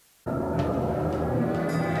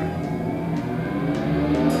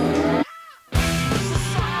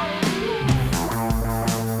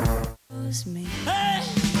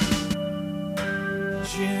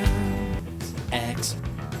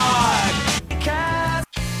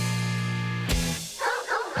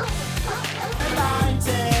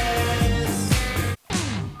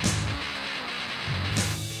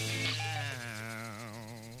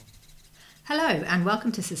and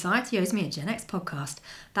welcome to Society Owes Me a Gen X podcast.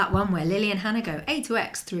 That one where Lily and Hannah go A to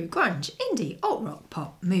X through grunge, indie, alt-rock,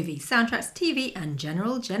 pop, movies, soundtracks, TV and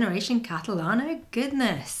general Generation Catalano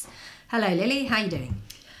goodness. Hello Lily, how are you doing?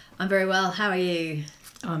 I'm very well, how are you?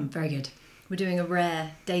 I'm very good. We're doing a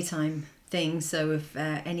rare daytime thing, so if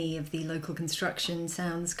any of the local construction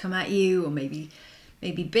sounds come at you, or maybe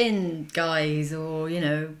bin guys, or,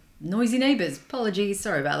 noisy neighbours, apologies,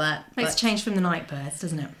 sorry about that. Makes a change from the night birds,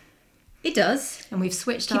 doesn't it? It does. And we've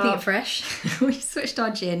switched Keeping it fresh. We've switched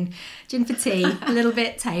our gin for tea, a little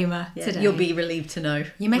bit tamer today. You'll be relieved to know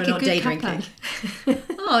you make we're a not good day cuppa. drinking.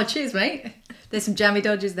 Oh, cheers, mate. There's some jammy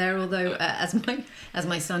dodgers there, although as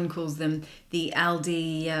my son calls them, the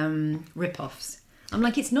Aldi rip-offs. I'm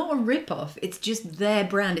like, it's not a rip-off. It's just their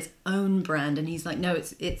brand, its own brand. And he's like, no,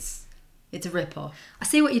 it's a rip-off. I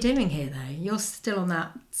see what you're doing here, though. You're still on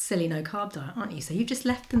that silly no-carb diet, aren't you? So you've just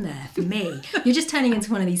left them there for me. You're just turning into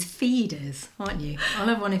one of these feeders, aren't you? I'll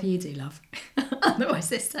have one if you do, love. Otherwise,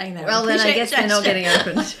 they're staying there. Well, then I guess they're not getting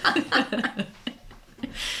opened.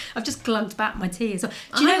 I've just glugged back my tea as well.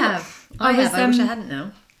 Do you know what? I wish I hadn't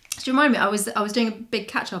now. Do you remind me? I was doing a big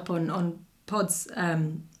catch-up on pods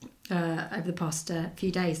over the past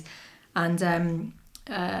few days. And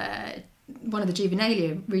one of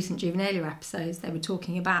the recent Juvenilia episodes, they were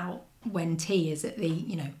talking about when tea is at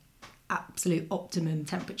the, absolute optimum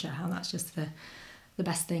temperature, how that's just the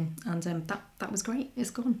best thing. And that was great. It's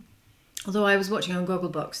gone. Although I was watching on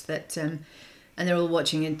Gogglebox that, and they're all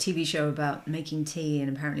watching a TV show about making tea,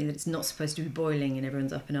 and apparently that it's not supposed to be boiling, and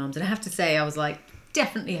everyone's up in arms. And I have to say, I was like,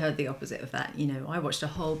 definitely heard the opposite of that. I watched a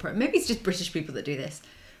whole maybe it's just British people that do this.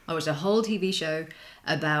 I watched a whole TV show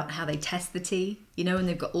about how they test the tea, and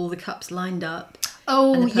they've got all the cups lined up.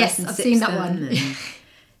 Oh, yes, I've seen that one.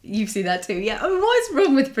 You've seen that too, yeah. Oh, what's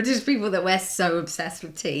wrong with British people that we're so obsessed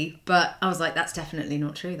with tea? But I was like, that's definitely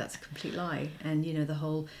not true. That's a complete lie. And, the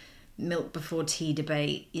whole milk before tea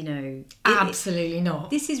debate, Absolutely not.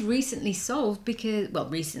 This is recently solved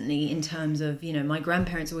recently in terms of, my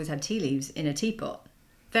grandparents always had tea leaves in a teapot.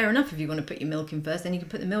 Fair enough, if you want to put your milk in first, then you can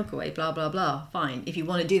put the milk away, blah, blah, blah. Fine. If you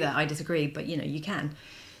want to do that, I disagree, but, you can.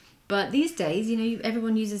 But these days,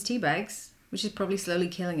 everyone uses tea bags, which is probably slowly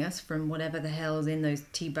killing us from whatever the hell is in those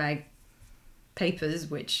tea bag papers,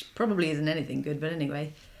 which probably isn't anything good, but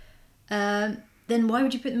anyway. Then why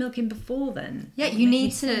would you put the milk in before then? Yeah, you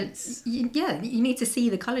need to see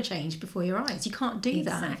the colour change before your eyes. You can't do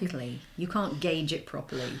that. Exactly. You can't gauge it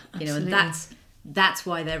properly. Absolutely. And that's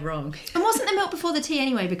why they're wrong. And wasn't the milk before the tea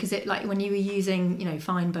anyway? Because it, like, when you were using,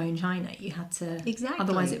 fine bone china, you had to... Exactly.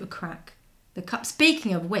 Otherwise it would crack the cup.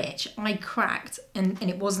 Speaking of which, I cracked, and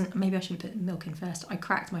it wasn't... Maybe I should have put the milk in first. I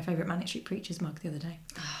cracked my favourite Manic Street Preachers mug the other day.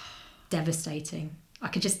 Devastating. I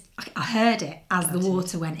heard it as the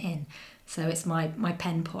water went in. So it's my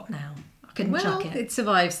pen pot now. I couldn't chuck it. It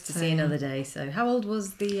survives to see another day. So how old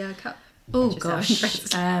was the cup? Oh gosh,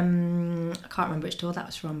 I can't remember which tour that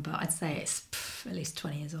was from, but I'd say it's at least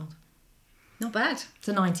 20 years old. Not bad. It's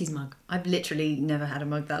a 90s mug. I've literally never had a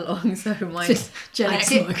mug that long, so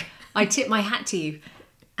I tip my hat to you.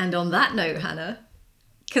 And on that note, Hannah,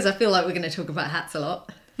 because I feel like we're going to talk about hats a lot.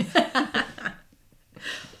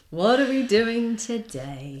 What are we doing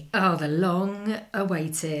today? Oh, the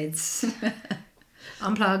long-awaited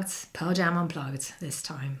Unplugged, Pearl Jam Unplugged this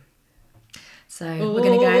time. So we're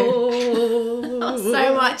going to go...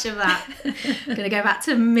 so much of that. We're going to go back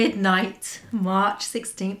to midnight, March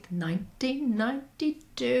 16th,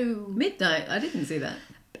 1992. Midnight? I didn't see that.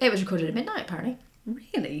 It was recorded at midnight, apparently.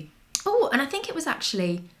 Really? Oh, and I think it was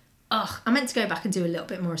actually... I meant to go back and do a little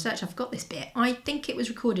bit more research. I forgot this bit. I think it was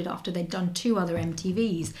recorded after they'd done 2 other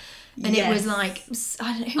MTVs. And It was like...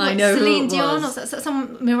 I know Celine Dion or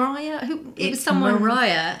some Mariah? It was someone...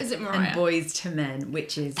 Mariah. Is it Mariah? And Boyz II Men,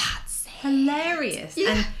 which is... That's hilarious.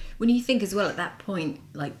 Yeah. And when you think as well, at that point,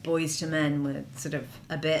 like, Boyz II Men were sort of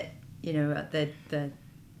a bit, at the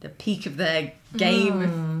peak of their game.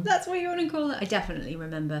 If that's what you want to call it. I definitely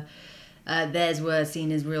remember theirs were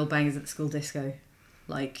seen as real bangers at the school disco.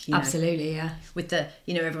 Like, absolutely, yeah. With the,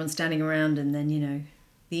 everyone standing around, and then,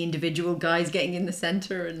 the individual guys getting in the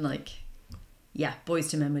centre, and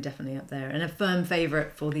Boyz II Men were definitely up there. And a firm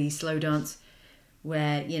favourite for the slow dance,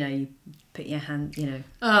 where, you put your hand,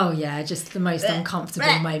 Oh, yeah, just the most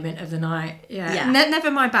uncomfortable moment of the night. Yeah.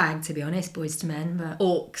 Never my bag, to be honest, Boyz II Men, but...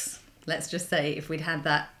 Orcs. Let's just say, if we'd had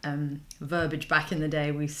that verbiage back in the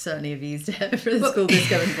day, we certainly have used it for the school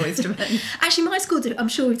disco and Boyz II Men. Actually, my school, I'm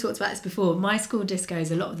sure we've talked about this before, my school discos,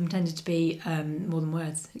 a lot of them tended to be more than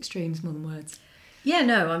words, extremes, more than words. Yeah,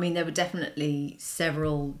 no, I mean, there were definitely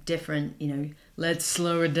several different, let's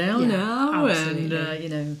slow it down now.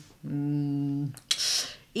 Absolutely. And,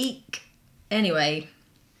 eek. Anyway,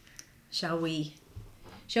 shall we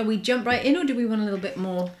jump right in, or do we want a little bit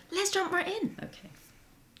more? Let's jump right in. Okay.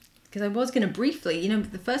 Because I was going to briefly,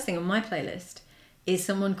 the first thing on my playlist is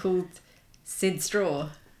someone called Sid Straw.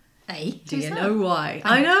 Hey, Do you know why?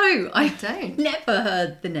 I know. I don't. Never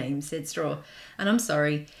heard the name Sid Straw. And I'm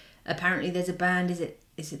sorry. Apparently there's a band, is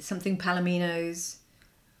it something Palominos?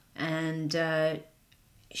 And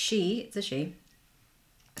it's a she.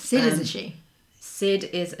 Sid is a she. Sid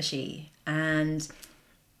is a she. And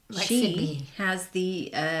Like she Sydney. has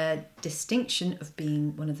the distinction of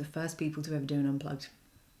being one of the first people to ever do an Unplugged.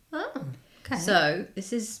 Oh, okay. So,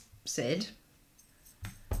 this is Sid.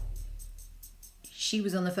 She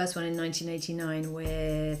was on the first one in 1989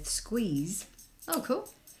 with Squeeze. Oh, cool.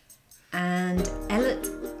 And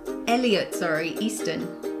Elliot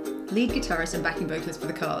Easton, lead guitarist and backing vocalist for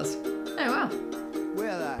the Cars. Oh, wow.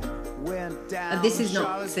 Well, I went down This is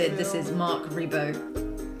not Sid, this is Mark Ribot.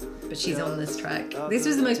 But she's on this track. This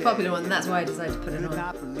was the most popular one, and that's why I decided to put it on.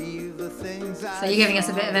 So you're giving us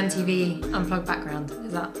a bit of MTV Unplugged background,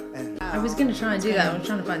 is that? I was going to try and do that. I was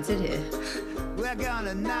trying to find Sid here.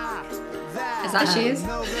 Is that she is?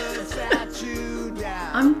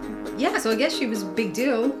 So I guess she was a big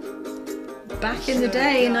deal back in the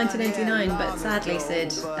day in 1989, but sadly,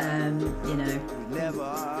 Sid,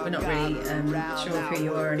 we're not really sure of who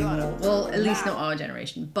you are anymore. Well, at least not our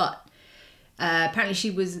generation, but apparently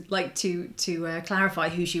she was like to clarify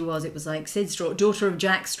who she was. It was like Sid Straw, daughter of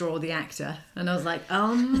Jack Straw, the actor, and I was like,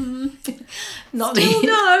 Not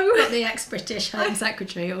the ex-British Home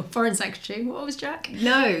Secretary or Foreign Secretary. What was Jack?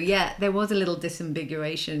 No, yeah, there was a little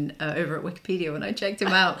disambiguation over at Wikipedia when I checked him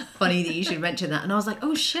out. Funny that you should mention that, and I was like,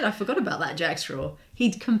 oh shit, I forgot about that Jack Straw.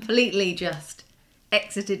 He'd completely just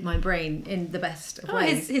exited my brain in the best of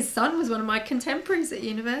ways. His son was one of my contemporaries at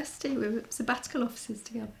university. We were sabbatical officers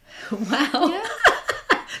together. Wow. Yeah.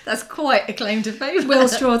 That's quite a claim to fame. Will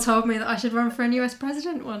Straw told me that I should run for a US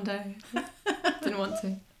president one day. Didn't want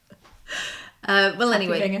to. Well,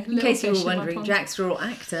 anyway, being a in little case you fish were in my wondering, pond. Jack Straw,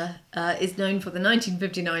 actor, is known for the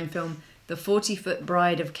 1959 film The 40-Foot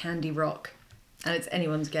Bride of Candy Rock. And it's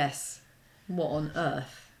anyone's guess what on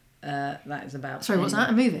earth that is about. Sorry, what's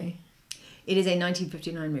that? A movie? It is a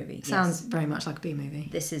 1959 movie. Yes. Sounds very much like a B movie.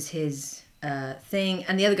 This is his thing.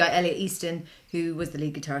 And the other guy, Elliot Easton, who was the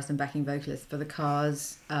lead guitarist and backing vocalist for the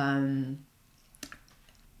Cars,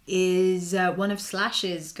 is one of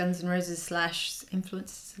Slash's, Guns N' Roses Slash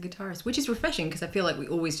influences as a guitarist, which is refreshing because I feel like we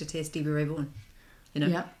always just hear Stevie Ray Vaughan,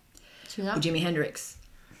 Yeah. True that. or Jimi Hendrix.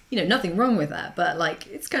 Nothing wrong with that, but like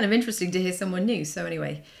it's kind of interesting to hear someone new. So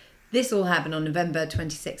anyway, this all happened on November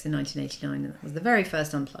 26th in 1989, and it was the very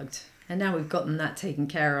first Unplugged. And now we've gotten that taken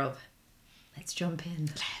care of. Let's jump in.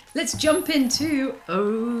 Let's jump into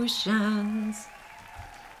Oceans.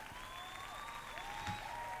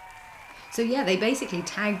 So yeah, they basically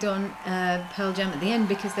tagged on Pearl Jam at the end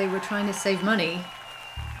because they were trying to save money.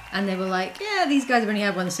 And they were like, yeah, these guys have only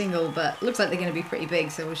had one single, but looks like they're going to be pretty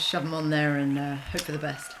big, so we'll shove them on there and hope for the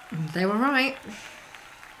best. They were right.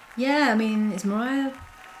 Yeah, I mean, is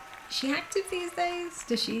she active these days?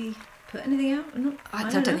 Does she put anything out? I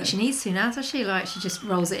don't think she needs to now, does she? Like, she just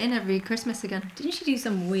rolls it in every Christmas again. Didn't she do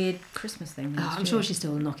some weird Christmas thing? I'm sure she's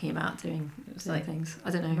still knocking about doing like things.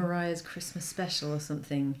 I don't know. Mariah's Christmas special or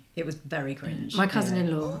something. It was very cringe. My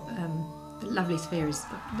cousin-in-law, the lovely Sophia, is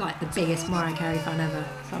like the biggest Mariah Carey fan ever,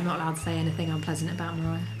 so I'm not allowed to say anything unpleasant about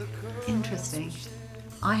Mariah. Interesting.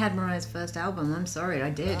 I had Mariah's first album. I'm sorry, I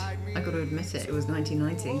did. I got to admit it. It was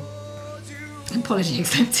 1990. Apology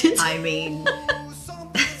accepted. I mean,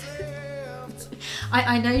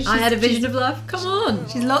 I know I had a vision of love. Come on.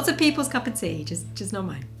 She's lots of people's cup of tea, just not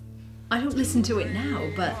mine. I don't listen to it now,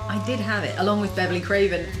 but I did have it along with Beverly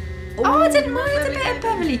Craven. Oh, I didn't mind a bit of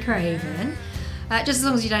Beverly Craven. Just as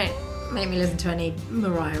long as you don't make me listen to any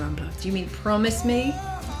Mariah Unplugged. Do you mean Promise Me?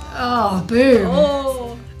 Oh, boom.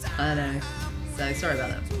 Oh, I know. So sorry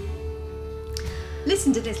about that.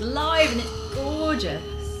 Listen to this live and it's gorgeous.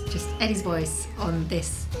 Just Eddie's voice on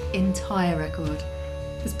this entire record.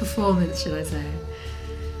 This performance, should I say.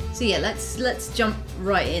 So yeah, let's jump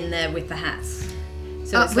right in there with the hats.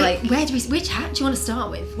 So it's which hat do you want to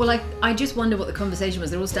start with? Well, I just wonder what the conversation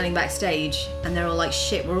was. They're all standing backstage and they're all like,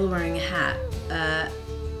 shit, we're all wearing a hat.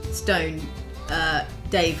 Stone,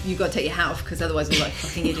 Dave, you've got to take your hat off because otherwise we're like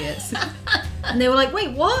fucking idiots. And they were like,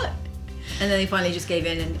 wait, what? And then they finally just gave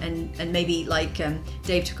in and maybe like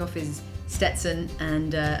Dave took off his Stetson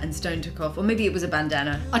and Stone took off, or maybe it was a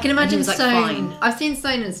bandana. I can imagine was, like, Stone. fine. I've seen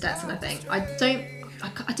Stone and Stetson, I think.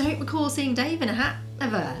 I don't recall seeing Dave in a hat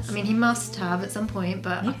ever. I mean, he must have at some point,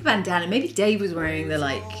 but Maybe a bandana. Maybe Dave was wearing the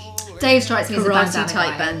like Dave strikes me as a karate bandana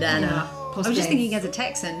type guy. bandana. Yeah, I was possibly. just thinking as a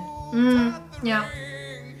Texan. Yeah.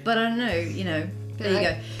 But I don't know, there you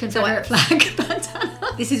go. Confederate flag bandana.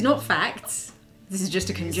 This is not facts. This is just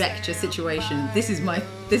a conjecture situation. This is my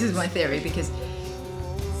theory because.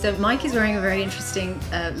 So Mike is wearing a very interesting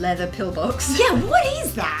leather pillbox. Yeah, what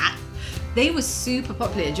is that? They were super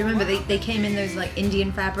popular. Do you remember they came in those like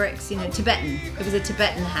Indian fabrics? Tibetan. It was a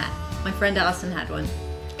Tibetan hat. My friend Alison had one.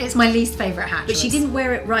 It's my least favourite hat. But she didn't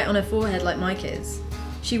wear it right on her forehead like Mike is.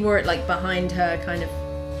 She wore it like behind her, kind of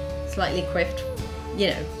slightly quiffed.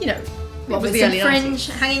 What was the the early fringe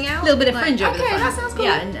 90s. hanging out? A little bit of fringe over the Okay, front. that sounds cool.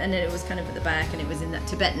 Yeah, and then it was kind of at the back, and it was in that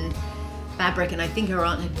Tibetan fabric, and I think her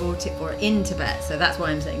aunt had bought it for her in Tibet, so that's why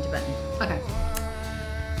I'm saying Tibetan. Okay.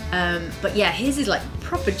 But yeah, his is like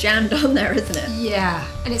proper jammed on there, isn't it? Yeah,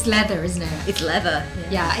 and it's leather, isn't it? It's leather.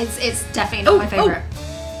 Yeah, it's definitely not my favourite.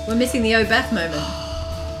 We're missing the Oh Beth moment.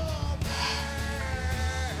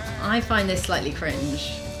 I find this slightly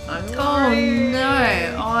cringe. I'm Oh sorry.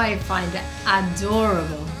 no, I find it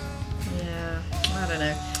adorable. Yeah, I don't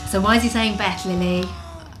know. So why is he saying Beth, Lily?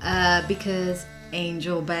 Because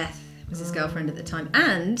Angel Beth was his girlfriend at the time,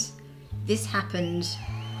 and this happened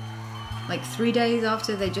like 3 days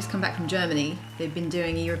after they'd just come back from Germany. They'd been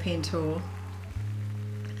doing a European tour,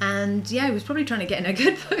 and yeah, he was probably trying to get in her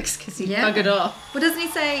good books because he buggered off. Well, doesn't he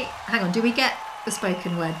say? Hang on, do we get the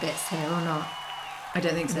spoken word bits here or not? I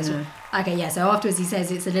don't think so. No. Okay, yeah. So afterwards, he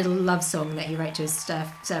says it's a little love song that he wrote to his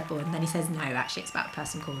surfboard, and then he says no, actually, it's about a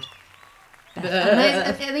person called Beth.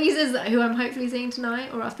 I think he says who I'm hopefully seeing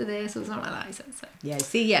tonight or after this or something like that. He says so. Yeah.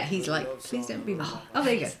 See, yeah, he's like, please don't be. Oh,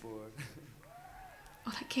 there you go.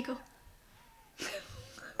 Oh, that giggle.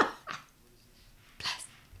 Bless.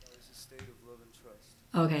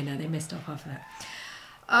 Okay, no, they missed off half of it.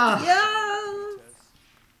 Oh. Yeah.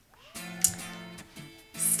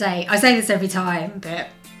 Stay. I say this every time, but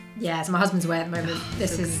yeah, so my husband's away at the moment.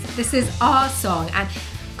 This is our song, and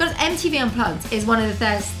because MTV Unplugged is one of the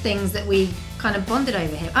first things that we kind of bonded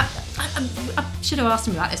over him. I should have asked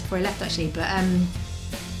him about this before he left, actually, but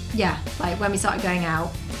yeah, like when we started going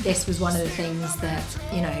out, this was one of the things that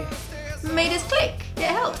made us click. It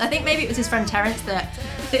helped. I think maybe it was his friend Terence that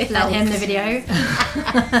lent him the video.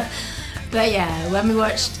 But yeah, when we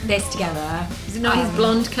watched this together... Is it not his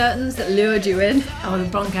blonde curtains that lured you in? Oh, the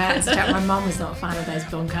blonde curtains. My mum was not a fan of those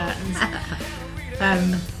blonde curtains.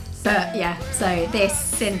 But yeah, so this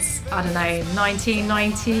since, I don't know,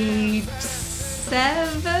 1997,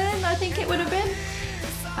 I think it would have been,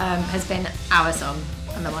 has been our song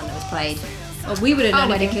and the one that was played. Well, we would have known it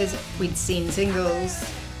wedding. because we'd seen singles.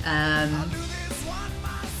 The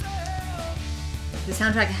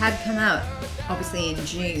soundtrack had come out, obviously, in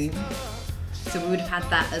June. So we would have had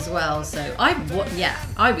that as well. So I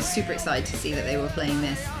was super excited to see that they were playing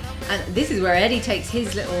this. And this is where Eddie takes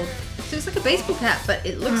his little, so it's like a baseball cap, but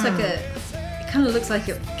it looks like it kind of looks like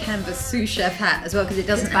a canvas sous chef hat as well, because it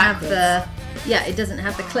doesn't have the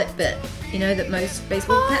clip bit, that most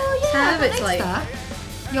baseball hats have. It's like that.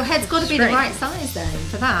 Your head's got to be the straight. right size then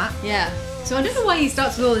for that. Yeah. So I don't know why he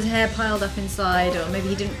starts with all his hair piled up inside, or maybe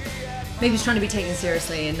he didn't. Maybe he's trying to be taken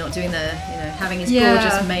seriously and not doing having his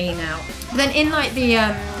gorgeous mane out. But then in like the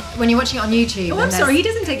when you're watching it on YouTube. Oh, I'm sorry, he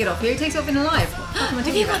doesn't take it off here. He takes it off in live. Have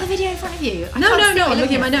you got the video in front of you? No, I'm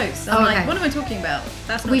looking at my notes. I'm okay. like, what am I talking about?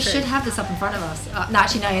 That's not We true. should have this up in front of us. No,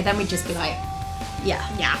 actually, no. Then we'd just be like, yeah,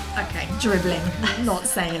 okay, dribbling, not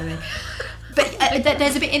saying anything. But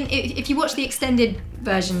there's a bit in. If you watch the extended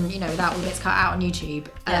version, without all the bits cut out on YouTube,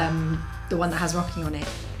 the one that has Rocky on it.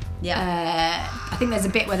 Yeah. I think there's a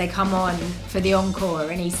bit where they come on for the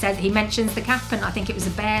encore, and he mentions the cap, and I think it was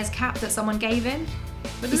a Bears cap that someone gave him.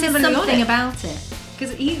 But He says something about it.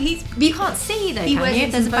 because he's But you can't see though, he can wears you?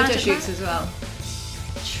 it There's in a photo badge of shoots that. as well.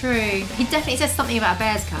 True. He definitely says something about a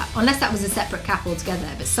Bears cap, unless that was a separate cap altogether.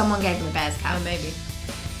 But someone gave him a Bears cap. Oh, maybe.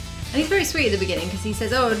 And he's very sweet at the beginning because he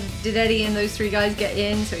says, "Oh, did Eddie and those three guys get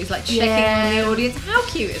in?" So he's like checking on the audience. How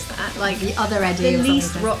cute is that? Like The other Eddie the or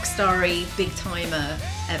least something. rock starry big timer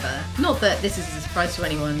ever. Not that this is a surprise to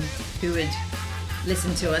anyone who would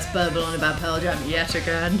listen to us burble on about Pearl Jam yet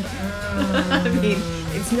again. I mean,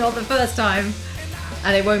 it's not the first time,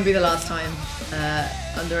 and it won't be the last time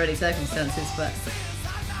under any circumstances. But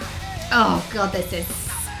Oh god, this is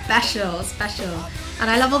special. And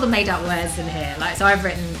I love all the made up words in here. Like, so I've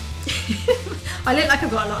written, I look like I've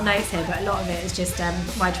got a lot of notes here, but a lot of it is just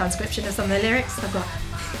my transcription of some of the lyrics. I've got,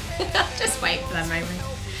 just wait for that moment.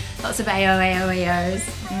 Lots of AOs.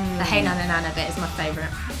 The Hey Nana Nana bit is my favourite.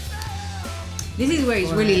 this is where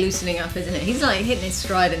he's really loosening up, isn't it? He's like hitting his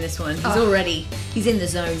stride in this one. He's he's in the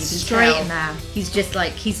zone. You can Straight tell. in there. He's just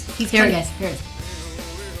like he's Here it kind is. Here it is.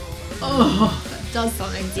 Oh, does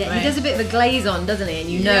something to Yeah, me. he does a bit of a glaze on, doesn't he? And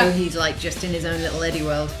you know Yeah. he's like just in his own little Eddie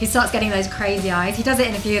world. He starts getting those crazy eyes. He does it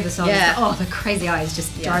in a few of the songs. Yeah. Oh, the crazy eyes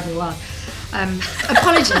just Yeah. drive me wild.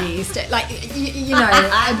 Apologies, like you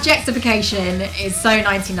know, objectification is so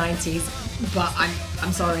 1990s, but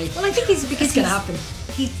I'm sorry. Well, I think it's because It's gonna happen.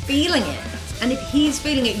 He's feeling it. And if he's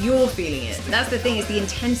feeling it, you're feeling it. That's the thing, is the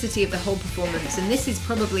intensity of the whole performance. And this is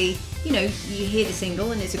probably, you know, you hear the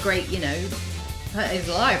single and it's a great, you know, it's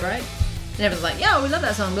live, right? And everyone's like, yeah, we love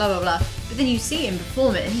that song, blah, blah, blah. But then you see him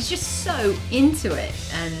perform it and he's just so into it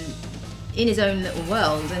and in his own little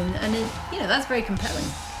world. And it, you know, that's very compelling.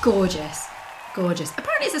 Gorgeous.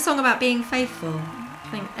 Apparently it's a song about being faithful. I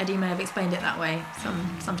think Eddie may have explained it that way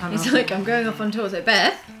sometime It's last like, I'm going off on tour. So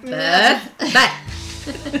Beth.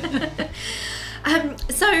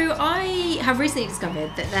 So I have recently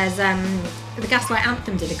discovered that there's the Gaslight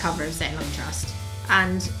Anthem did a cover of State of Love and Trust,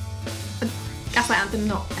 and Gaslight Anthem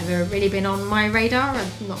not ever really been on my radar. I'm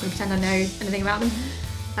not going to pretend I know anything about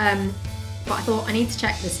them, but I thought I need to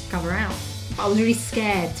check this cover out. But I was really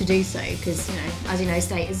scared to do so because, you know, as you know,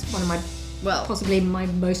 State is one of my possibly my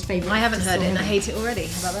most favourite. I haven't heard it and I hate it already.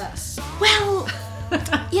 How about that? Well,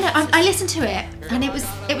 you know, I listened to it and it was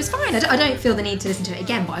fine. I don't feel the need to listen to it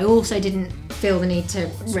again, but I also didn't feel the need to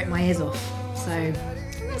rip my ears off. So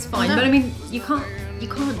It's fine, but I mean, you can't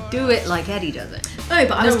do it like Eddie does it. no,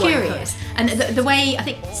 but I was No one curious, and the way I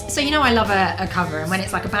think so. You know, I love a cover, and when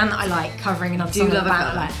it's like a band that I like covering another song, love of a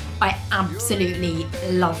band that cover. I like, I absolutely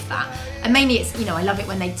love that. And mainly, it's, you know, I love it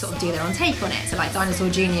when they sort of do their own take on it. So like Dinosaur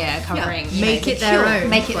Jr. covering, you Make know, it their Cure, own,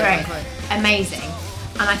 make it quote their unquote. own, amazing.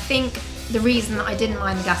 And I think the reason that I didn't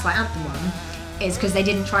mind the Gaslight Anthem one is because they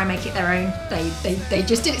didn't try and make it their own. They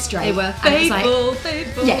just did it straight. They were And it was like,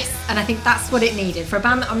 faithful. yes, and I think that's what it needed for a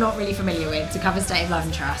band that I'm not really familiar with to cover State of Love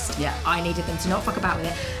and Trust. Yeah. I needed them to not fuck about with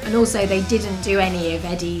it, and also they didn't do any of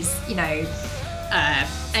Eddie's, you know,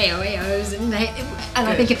 AOAOs, and I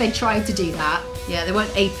Good. think if they tried to do that, Yeah, they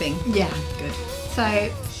weren't aping. yeah. Good. So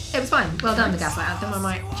it was fine. Well done, the Gaslight Anthem. I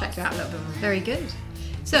might check you out a little bit more. Very good.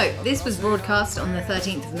 So, this was broadcast on the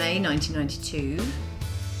 13th of May, 1992,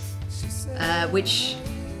 which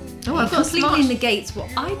I've got completely smart- negates what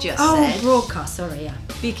I just Oh, said. broadcast. Sorry, yeah.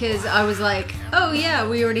 Because I was like, oh yeah,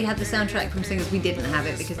 we already had the soundtrack from Singers. We didn't have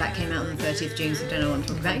it because that came out on the 30th of June, so I don't know what I'm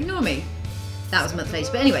talking about. Ignore me. That was a month later.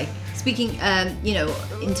 But anyway, speaking, you know,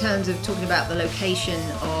 in terms of talking about the location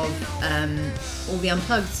of all the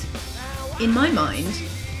Unplugged, in my mind,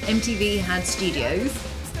 MTV had studios,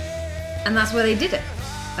 and that's where they did it.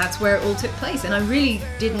 That's where it all took place. And I really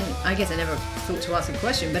didn't, I guess I never thought to ask a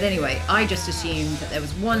question, but anyway, I just assumed that there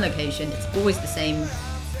was one location, it's always the same,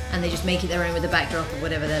 and they just make it their own with the backdrop of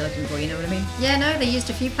whatever they're looking for, you know what I mean? Yeah, no, they used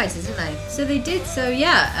a few places, didn't they? So they did, so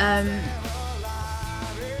yeah.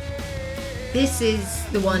 This is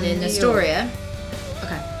the one in New York. Astoria,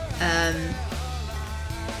 Okay.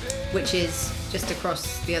 which is just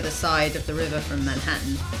across the other side of the river from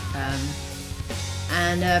Manhattan.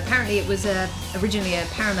 And apparently it was originally a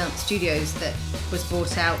Paramount Studios that was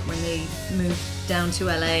bought out when they moved down to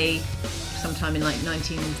LA sometime in like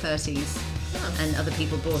 1930s, and other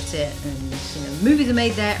people bought it, and you know, movies are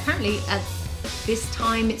made there. Apparently at this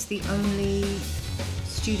time it's the only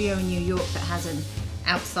studio in New York that has an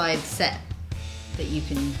outside set that you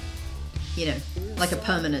can, you know, like a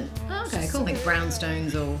permanent. Okay, cool. Like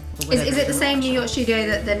brownstones or whatever. Is it the same New York studio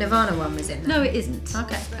that the Nirvana one was in? No, it isn't.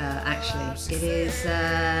 Okay. Actually, it is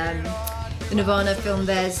the Nirvana filmed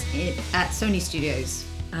theirs at Sony Studios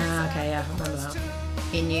Okay, yeah, I remember that.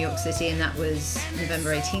 in New York City, and that was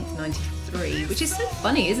November 18th, 93, which is so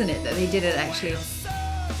funny, isn't it, that they did it actually a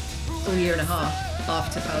full year and a half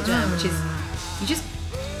after Pearl Jam, which is, it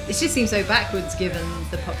just seems so backwards given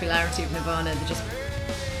the popularity of Nirvana.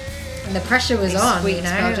 And the pressure was They on, you squeaked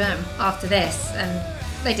Pearl know, Jam. after this,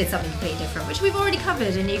 and they did something completely different, which we've already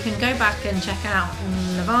covered, and you can go back and check out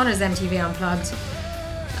Nirvana's MTV Unplugged.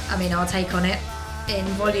 I mean, our take on it in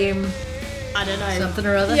volume, I don't know, Something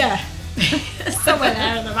or other. yeah, somewhere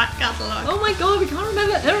there in the back catalogue. Oh my god, we can't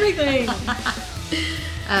remember everything.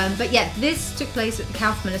 But yeah, this took place at the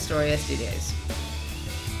Kaufman Astoria Studios.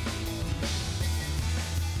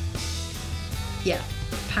 Yeah,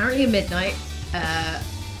 apparently at midnight,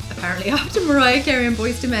 apparently after Mariah Carey and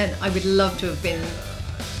Boyz II Men, I would love to have been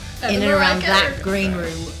in and around that green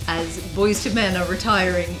room as Boyz II Men are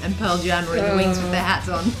retiring and Pearl Jam are in the wings with their hats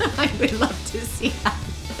on. I would love to see that.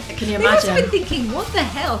 Can you They must have imagine? been thinking, what the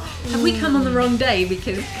hell? Have we come on the wrong day?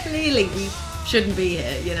 Because clearly we shouldn't be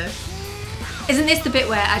here, you know? Isn't this the bit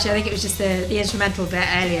where, actually I think it was just the instrumental bit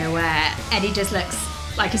earlier where Eddie just looks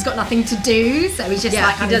like he's got nothing to do, so he's just Yeah,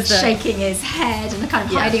 like he kind of does the- shaking his head and kind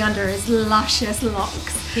of Yeah. hiding under his luscious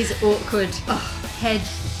locks. His awkward head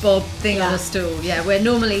bob thing on Yeah. a stool. Yeah, where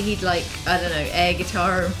normally he'd like, I don't know, air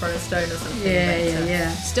guitar in front of Stone or something.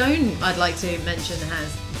 Yeah. Stone, I'd like to mention,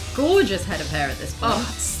 has gorgeous head of hair at this point.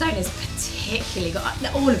 Oh, Stone is particularly got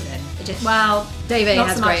all of them. Are just, well, Dave A not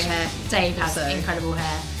has so much. great hair. Dave has Also. incredible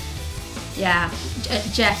hair. Yeah,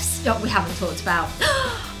 Jeff's. We haven't talked about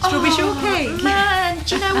Strawberry shortcake. Man,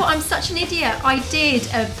 do you know what? I'm such an idiot. I did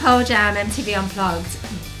a Pearl Jam MTV Unplugged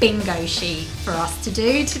bingo sheet for us to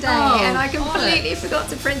do today, Oh, and I completely bollocks. forgot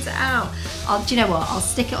to print it out. Do you know what? I'll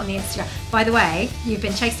stick it on the Instagram. By the way, you've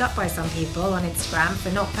been chased up by some people on Instagram for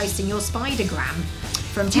not posting your Spider-Gram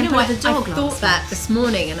from Do you know Temple what? of the Dog. I thought last that week. this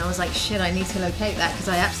morning, and I was like, shit, I need to locate that because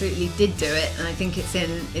I absolutely did do it, and I think it's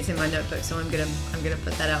in my notebook, so I'm gonna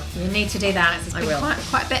put that up. You need to do that. There's I been will.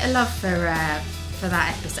 quite a bit of love for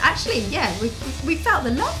that episode. Actually, yeah, we felt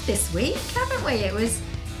the love this week, haven't we? It was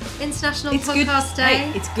International Podcast Day.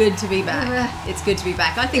 Hey, it's good to be back. Yeah. It's good to be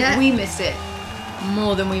back. I think Yeah. we missed it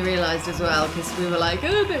more than we realised as well because we were like,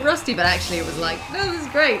 oh, a bit rusty, but actually it was like, no, this is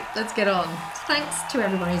great. Let's get on. Thanks to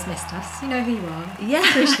everyone who's missed us. You know who you are. Yeah,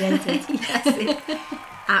 Appreciated. yes, it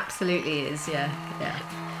absolutely is. Yeah.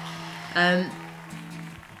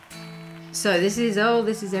 So this is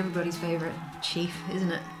everybody's favourite Chief,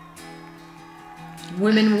 isn't it?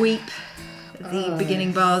 Women weep at the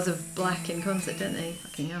beginning bars of Black in concert, don't they?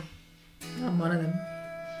 Fucking hell. I'm one of them.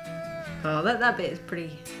 Oh, that bit is pretty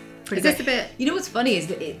Is great. this a bit? You know what's funny is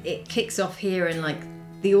that it kicks off here and like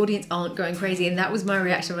the audience aren't going crazy, and that was my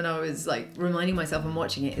reaction when I was like reminding myself and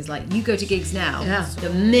watching it. Is like, you go to gigs now, Yeah.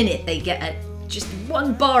 the minute they get just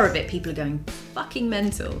one bar of it, people are going fucking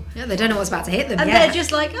mental, Yeah, they don't know what's about to hit them. and yet. they're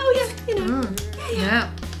just like, oh yeah, you know, Yeah.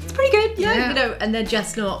 it's pretty good, Yeah. you know, and they're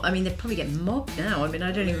just not. I mean, they'd probably get mobbed now. I mean,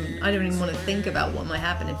 I don't even want to think about what might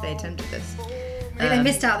happen if they attempted this. I think they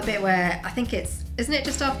missed out the bit where I think isn't it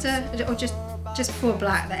just after or just before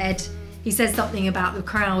Black that Ed he says something about the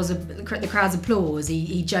crowd's applause.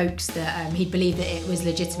 He jokes that he'd believe that it was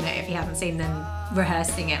legitimate if he hadn't seen them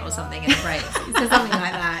rehearsing it or something in the breaks. He says something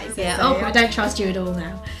like that. He says, Yeah, so, oh. I don't trust you at all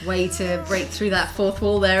now. Way to break through that fourth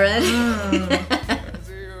wall there, Ed.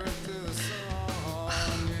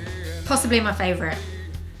 Possibly my favourite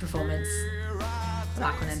performance.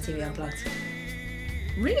 Black on MTV Unplugged.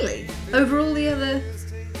 Really? Over all the other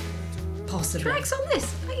Possibly. tracks on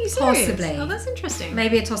this? Are you serious? Possibly. Oh, that's interesting.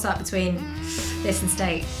 Maybe a toss up between this and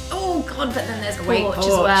State. Oh God, but then there's Wait, Porch as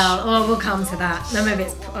Porch. well. Oh, we'll come to that. No, maybe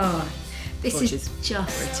it's this Porch is is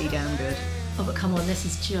just. pretty damn good. Oh, but come on, this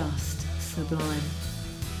is just sublime.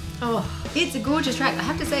 Oh, It's a gorgeous track. I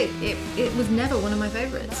have to say, it was never one of my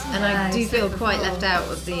favourites, and I No, do you said feel it quite before. left out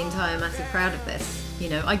of the entire massive crowd of this. You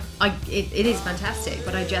know, it is fantastic,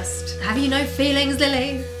 but I just, have you no feelings,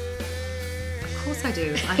 Lily? of course I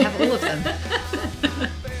do. I have all of them.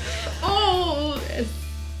 Oh,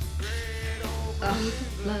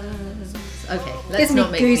 Okay, let's Gives me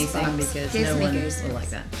not make me goosebumps. sing because Gives no me one goosebumps. will like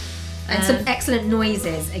that. and some excellent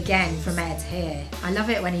noises again from Ed here. I love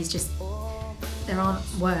it when he's just. There aren't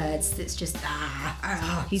words. It's just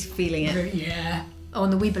He's feeling it. yeah. Oh,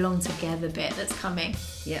 and the "We Belong Together" bit that's coming.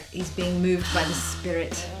 Yeah, he's being moved by the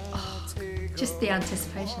spirit. Just the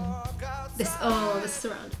anticipation. The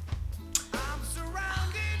surround.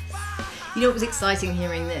 You know what was exciting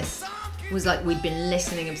hearing this? Was like we'd been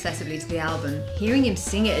listening obsessively to the album. Hearing him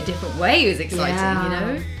sing it a different way was exciting, Yeah.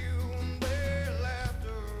 you know?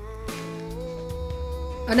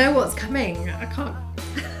 I know what's coming. I can't.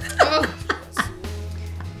 Oh.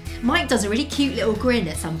 Mike does a really cute little grin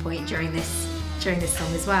at some point during this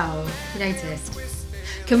song as well. You noticed?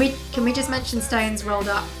 Can we just mention Stone's rolled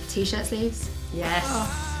up t-shirt sleeves? Yes.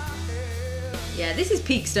 Yeah, this is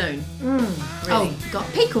peak Stone. Really? Oh, God,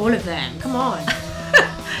 pick all of them. Come on.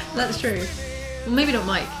 That's true. Well, maybe not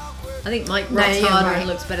Mike. I think Mike No, rocks you're harder right. and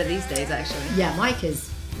looks better these days, actually. Yeah, Mike is.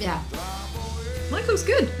 Yeah, Mike looks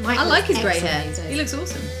good. Mike I like looks his grey excellent hair. these days. He looks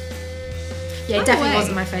awesome. yeah. By He the definitely way,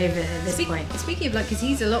 wasn't my favourite at this point. Speaking of like, because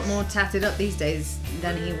he's a lot more tatted up these days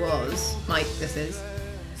than he was. Mike, this is.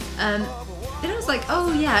 Then I was like,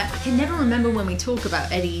 oh yeah, I can never remember when we talk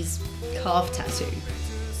about Eddie's calf tattoo.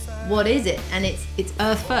 What is it? And it's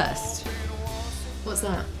Earth First. What's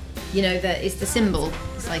that? You know that it's the symbol.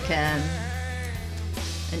 It's like an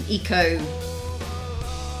eco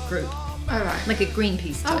group, Oh right. like a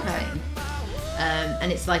Greenpeace type Okay. thing.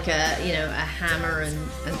 And it's like a hammer and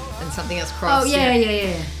something else Oh crossed. yeah, you know?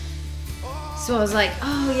 yeah. So I was like,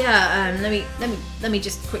 oh yeah, let me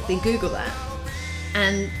just quickly Google that.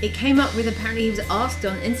 And it came up with, apparently he was asked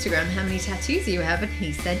on Instagram how many tattoos do you have, and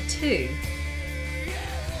he said 2.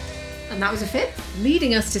 And that was a fib?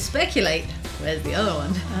 Leading us to speculate, where's the other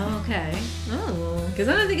one? Oh, okay. Oh. Because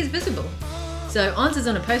I don't think it's visible. So answers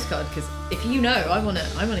on a postcard, because if you know, I wanna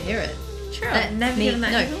hear it. Sure, Let I've never me given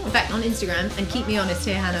that know. before. In fact, on Instagram, and keep me honest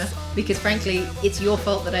here, Hannah, because frankly, it's your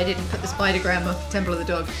fault that I didn't put the spidergram of Temple of the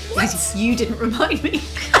Dog. Because you didn't remind me.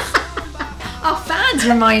 Our fans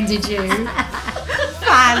reminded you.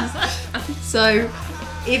 Fans. So,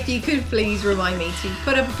 if you could please remind me to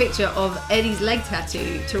put up a picture of Eddie's leg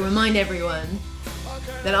tattoo to remind everyone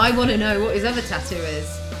that I want to know what his other tattoo is.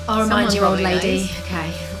 I'll remind Someone you, old probably lady. knows.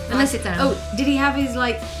 Okay. Unless it's down. Oh, did he have his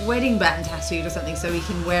like wedding band tattooed or something so he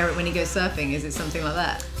can wear it when he goes surfing? Is it something like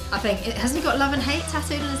that? I think hasn't he got love and hate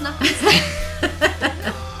tattooed on his knuckles?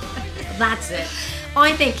 That's it.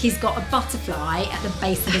 I think he's got a butterfly at the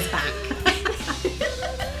base of his back.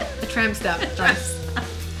 A tramp stamp.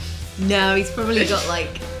 No, he's probably got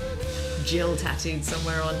like Jill tattooed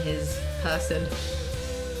somewhere on his person,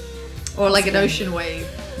 or like an ocean wave.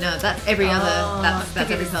 No, that's every other.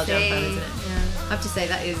 That's every Pearl Jam fan, isn't it? Yeah. I have to say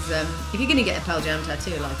that is if you're gonna get a Pearl Jam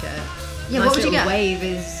tattoo, like a nice what would you little get? wave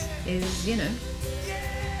is No, I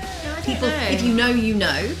don't people. know. If you know, you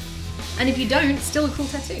know, and if you don't, still a cool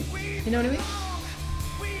tattoo. You know what I mean?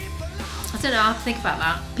 I don't know. I'll think about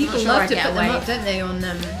that. People I'm not sure love I'd to get put them away. up, don't they? On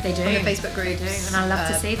They do. on the Facebook groups, They do, and I love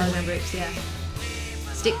to see them. Pearl Jam groups, yeah.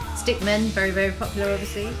 Stick men, very very popular,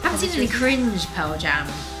 obviously. I haven't seen any cringe Pearl Jam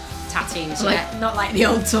tattoos Like- yet. Not like the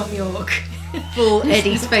old Tom York. Full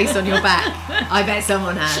Eddie's face on your back. I bet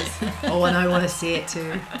someone has. Oh, and I want to see it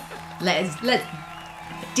too. Let's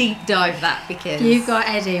deep dive that, because You've got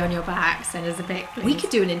Eddie on your back, send us a pic. we could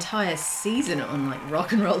do an entire season on like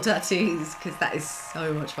rock and roll tattoos, because that is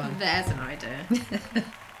so much fun. There's an idea.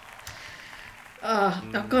 oh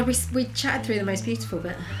God, we chatted through the most beautiful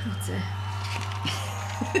bit.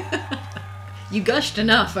 You gushed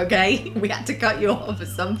enough, okay? We had to cut you off at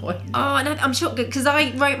some point. Oh, and I'm shocked because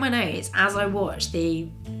I wrote my notes as I watched the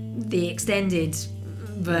extended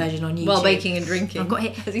version on YouTube. While baking and drinking. I've got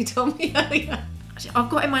here. As you told me earlier. I've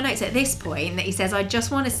got in my notes at this point that he says, "I just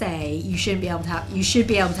want to say you should be able to have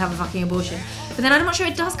a fucking abortion." But then I'm not sure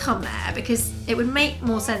it does come there, because it would make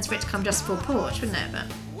more sense for it to come just before porch, wouldn't it?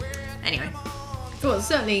 But anyway, Well, it was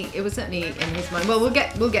certainly in his mind. Well, we'll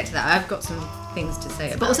get to that. I've got some things to say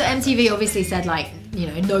about. but also MTV obviously said, like, you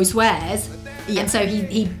know, no swears, Yeah. and so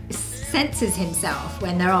he censors himself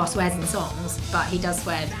when there are swears in songs, but he does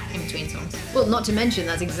swear in between songs. Well, not to mention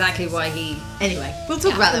that's exactly why he. Anyway, we'll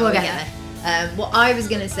talk Yeah, about that we'll when we get get there. What I was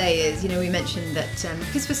going to say is, you know, we mentioned that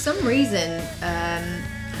because for some reason,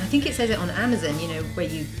 I think it says it on Amazon, you know, where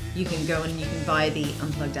you can go and you can buy the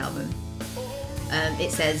Unplugged album.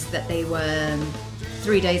 It says that they were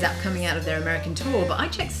 3 days out coming out of their American tour, but I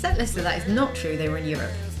checked set list, so that is not true. They were in Europe.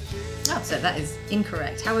 Oh, so that is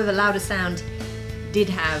incorrect. However, Louder Sound did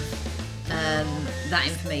have that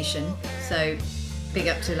information. So big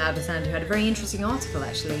up to Louder Sound, who had a very interesting article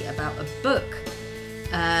actually about a book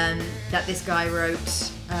that this guy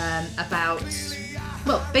wrote about,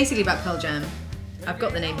 well, basically about Pearl Jam. I've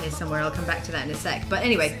got the name here somewhere. I'll come back to that in a sec. But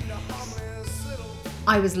anyway,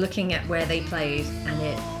 I was looking at where they played, and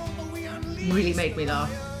it really made me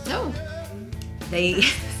laugh. Oh,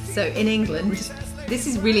 So in England, this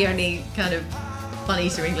is really only kind of funny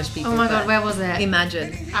to English people. oh my but God, where was it?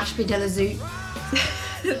 Imagine. Ashby de la Zoot.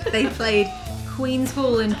 They played Queen's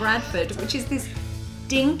Hall in Bradford, which is this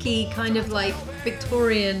dinky kind of like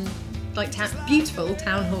Victorian, like beautiful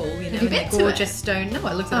town hall, you know, you in been a to gorgeous stone. No,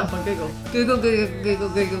 I looked it up on Google. Google.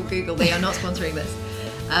 They are not sponsoring this.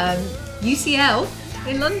 UCL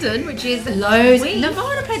in London, which is Loads. wee.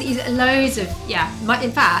 Nirvana played loads of, yeah.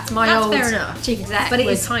 In fact, my That's old fair enough. chief exec But it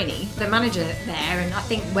was is tiny. the manager there, and I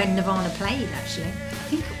think when Nirvana played, actually.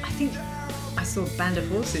 I think I saw Band of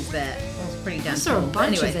Horses there. It was pretty damn I saw a cool. But bunch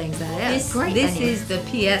anyway, of things there. Yeah, This, great this venue. is the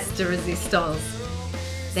pièce de résistance.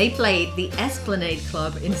 They played the Esplanade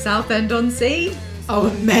Club in Southend-on-Sea. Oh,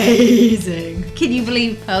 amazing. Can you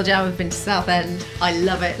believe Pearl Jam have been to Southend? I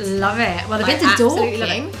love it. Love it. Well, I they've been to absolutely love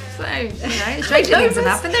Dorking, it. so, you know, stranger things have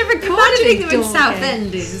happened. They're recorded Imagining in them in Dorking.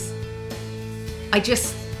 Southend is... I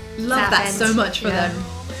just love that Southend, so much for yeah. them.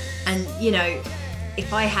 And, you know,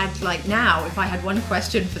 if I had one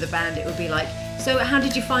question for the band, it would be like, so how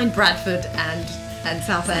did you find Bradford and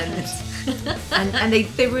Southend? and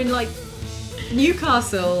they were in like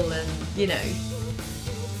Newcastle, and you know,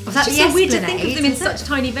 Was that it's the just so weird to think of Esplanade, them in is it? such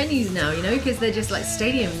tiny venues now, you know, because they're just like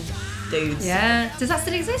stadium dudes. Yeah. Does that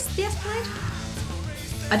still exist, the Esplanade?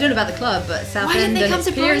 I don't know about the club, but Southend didn't they and come its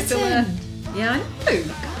to peers still Brighton? there. Yeah, I know.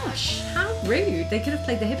 Gosh. How rude! They could have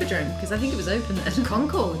played the Hippodrome because I think it was open then.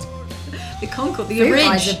 Concord. The Concorde, the Foo Ridge.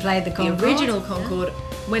 Fighters played the Concorde. original Concorde,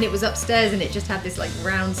 when it was upstairs and it just had this like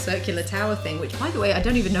round circular tower thing. Which, by the way, I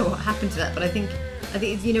don't even know what happened to that, but I think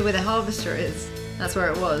it's, you know, where the Harvester is. That's where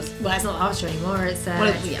it was. Well, it's not the Hofstra anymore. It's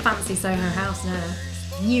yeah. fancy Soho House now.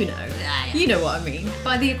 You know. Yeah. You know what I mean.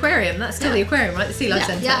 By the aquarium. That's still the aquarium, right? The Sea Life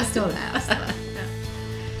Centre. Yeah, it's still there. It's still there.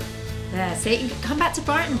 Yeah, see, come back to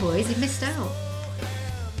Brighton, boys. You've missed out.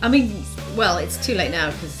 I mean, well, it's too late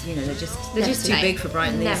now because, you know, they're just too big for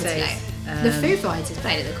Brighton these days. The Foo Fighters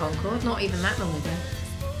played at the Concord not even that long ago.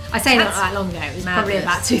 I say not that long ago. It was probably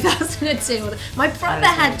about 2002. My brother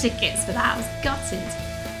had tickets for that. I was gutted.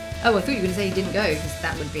 Oh, I thought you were going to say you didn't go because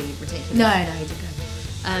that would be ridiculous. No, he didn't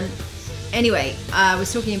go. Anyway, I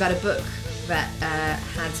was talking about a book that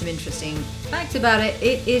had some interesting facts about it.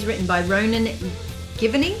 It is written by Ronan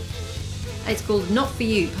Givney. It's called Not For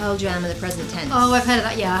You, Pearl Jam and the Present Tense. Oh, I've heard of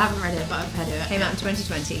that. Yeah, I haven't read it, but I've heard of it. Came out in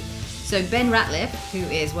 2020. So Ben Ratliff, who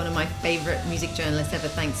is one of my favourite music journalists ever,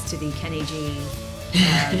 thanks to the Kenny G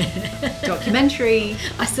documentary.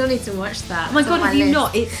 I still need to watch that. Oh my God, have you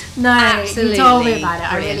not? It's absolutely you told me about it.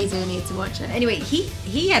 brilliant. I really do need to watch it. Anyway,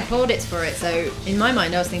 he had plaudits for it, so in my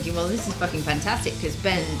mind I was thinking, well, this is fucking fantastic because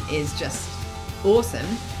Ben is just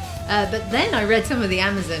awesome. But then I read some of the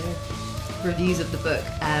Amazon reviews of the book.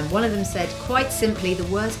 One of them said, quite simply, the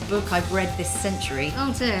worst book I've read this century.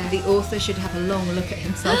 Oh dear. The author should have a long look at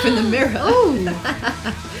himself in the mirror.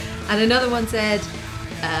 And another one said,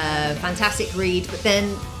 fantastic read, but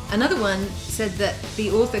then another one said that the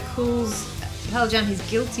author calls Pearl Jam his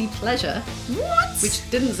guilty pleasure. What? Which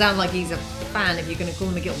didn't sound like he's a fan if you're going to call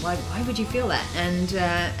him a guilt. Why would you feel that? And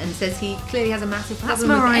says he clearly has a massive problem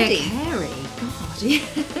with Eddie. Carey. God.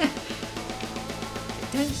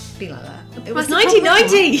 Don't be like that. It What's was the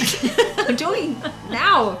 1990. I'm talking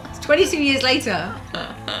now. It's 22 years later.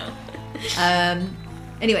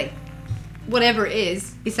 Anyway, whatever it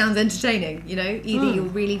is, it sounds entertaining. You know, either you'll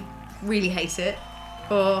really, really hate it,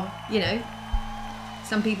 or you know,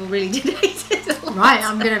 some people really did hate it. Right,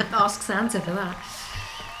 I'm going to ask Santa for that.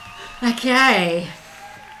 Okay.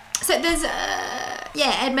 So there's,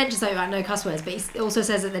 Ed mentioned something about no cuss words, but he also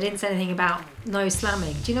says that they didn't say anything about no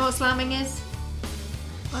slamming. Do you know what slamming is?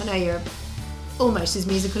 I know you're almost as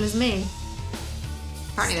musical as me.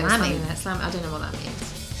 Apparently there was slamming in there. I don't know what that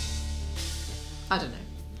means. I don't know.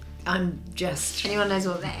 I'm just Anyone knows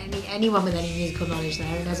what anyone with any musical knowledge there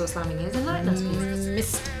who knows what slamming is? Enlighten us, please.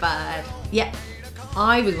 mystified. Yeah,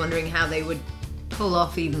 I was wondering how they would pull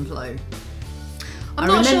off Even Flow. I'm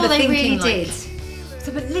not sure they really like, did.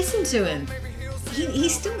 So, but listen to him.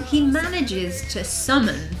 He manages to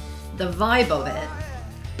summon the vibe of it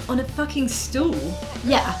on a fucking stool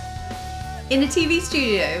Yeah. in a TV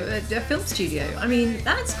studio, a film studio. I mean,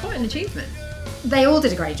 that's quite an achievement. They all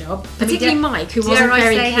did a great job, particularly Mike, who wasn't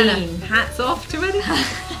very keen. Hats off to it.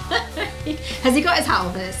 Has he got his hat on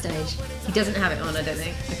at this stage? He doesn't have it on, I don't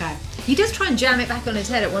think. Okay. He does try and jam it back on his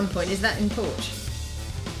head at one point. Is that in Porch?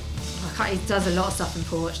 He does a lot of stuff in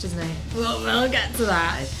Porch, doesn't he? Well, we'll get to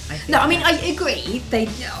that. I think No, I mean, I agree. They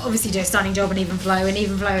obviously do a stunning job on Even Flow, and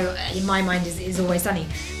Even Flow, in my mind, is always stunning.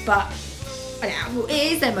 But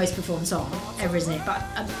it is their most performed song ever, isn't it? But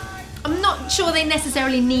I'm not sure they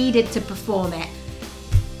necessarily needed to perform it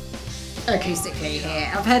acoustically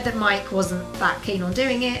here. I've heard that Mike wasn't that keen on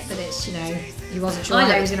doing it, that it's, you know, he wasn't sure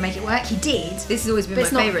how he was going to make it work. He did. This has always been my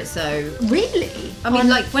favourite, so... Really? I mean,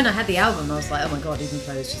 like, when I had the album, I was like, oh my god, Even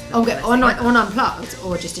Flow is just... Okay, on Unplugged,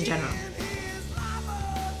 or just in general?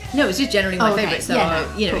 No, it's just generally my favourite, so,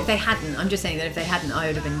 cool. if they hadn't, I'm just saying that if they hadn't, I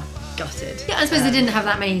would have been gutted. Yeah, I suppose they didn't have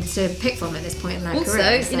that many to pick from at this point in their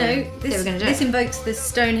career. Also, you know, this invokes the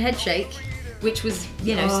Stone head shake, which was,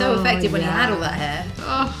 you know, so effective when he had all that hair.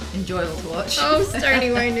 Oh, Enjoyable to watch. oh,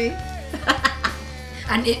 Stony Windy.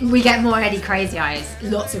 And we get more Eddie Crazy Eyes.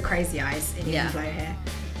 Lots of Crazy Eyes in Even Flow here.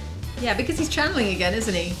 Yeah, because he's channeling again,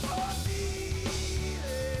 isn't he?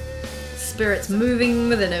 Spirit's moving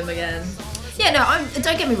within him again. Yeah, no,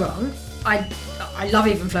 don't get me wrong. I love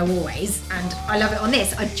Even Flow always, and I love it on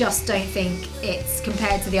this. I just don't think it's,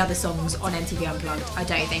 compared to the other songs on MTV Unplugged, I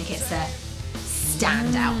don't think it's a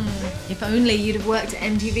standout. If only you'd have worked at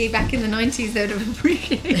MTV back in the 90s, they would have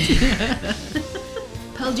appreciated it.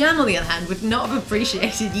 Pearl Jam, on the other hand, would not have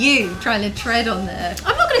appreciated you trying to tread on there.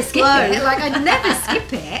 I'm not going to skip it. Like, I'd never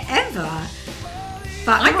skip it, ever.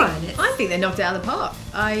 But I think they knocked it out of the park.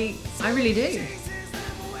 I really do.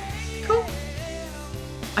 Cool.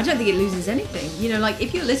 I don't think it loses anything. You know, like,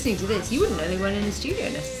 if you're listening to this, you wouldn't know they weren't in a studio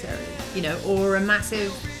necessarily. You know, or a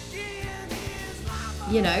massive,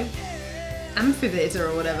 you know, amphitheatre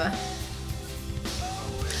or whatever.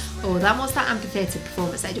 Oh, what's that amphitheatre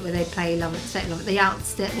performance they do where they play the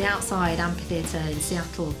outside amphitheatre in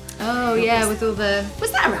Seattle? Oh yeah, with all the...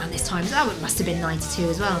 Was that around this time? That must have been 92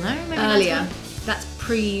 as well, no? Maybe earlier. That's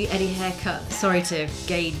pre-Eddie haircut. Sorry to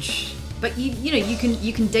gauge But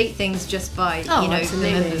you can date things just by Oh, the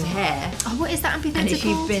absolutely. member's hair. Oh, what is that amphitheatre And if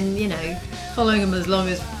you've called? been, following them as long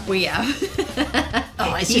as we have,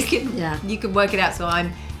 it's you just- can yeah. you can work it out. So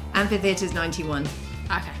I'm Amphitheatre's 91.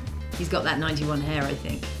 Okay. He's got that 91 hair, I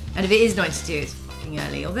think. And if it is 92, it's fucking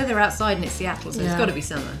early. Although they're outside and it's Seattle, so it's Yeah. got to be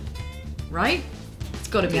summer, right? It's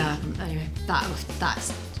got to be. Yeah. Anyway,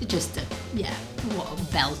 that's just what a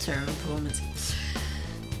belter of a performance.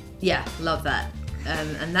 Yeah, love that.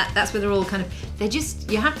 And that's where they're all kind of. They're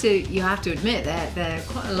just. You have to admit they're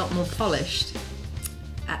quite a lot more polished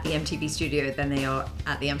at the MTV studio than they are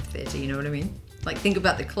at the amphitheater. You know what I mean? Like, think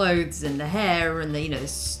about the clothes and the hair and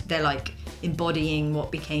they're like embodying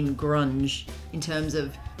what became grunge in terms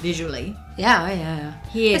of visually. Yeah.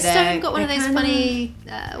 Here, Has Stone got one of they're those kinda- funny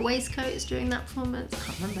waistcoats during that performance?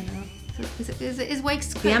 I can't remember now. Is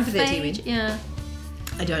waistcoat The amphitheatre, you mean? fade? Yeah.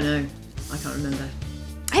 I don't know. I can't remember.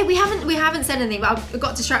 Hey, we haven't said anything, but I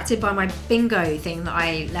got distracted by my bingo thing that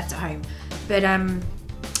I left at home. But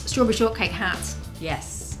strawberry shortcake hat.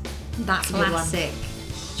 Yes. That's a good one. Classic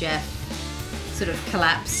Jeff sort of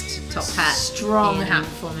collapsed top hat. Strong in- hat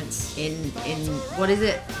performance. In what is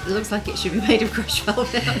it? It looks like it should be made of crushed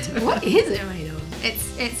velvet. I don't know. What is it made of?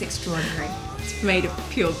 It's extraordinary. It's made of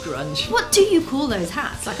pure grunge. What do you call those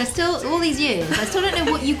hats? Like, all these years, I still don't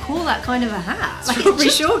know what you call that kind of a hat. Like, Strawberry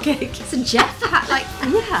it's just- shortcake. It's a Jeff hat, like,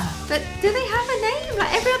 yeah. But do they have a name?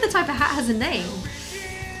 Like, every other type of hat has a name.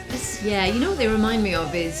 Yeah, you know what they remind me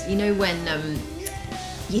of is when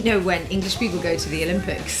English people go to the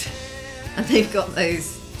Olympics and they've got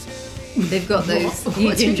those What?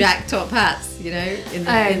 Union Jack top hats,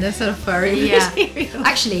 in the sort of furry Yeah. material.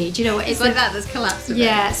 Actually, do you know what? It's like that that's collapsed a bit.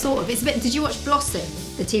 Yeah, sort of. It's a bit. Did you watch Blossom,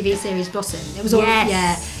 the TV series Blossom? It was all Yes.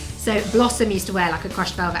 yeah. So Blossom used to wear like a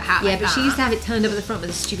crushed velvet hat. Yeah, like but she that. used to have it turned up at the front with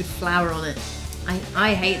a stupid flower on it.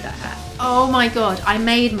 I hate that hat. Oh my god! I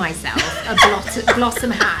made myself a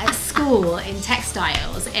Blossom hat at school in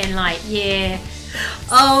textiles in like year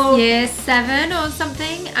 7 or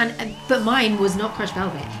something, but mine was not crushed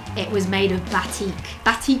velvet. It was made of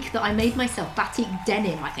batik that I made myself. Batik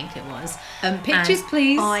denim, I think it was. Pictures, And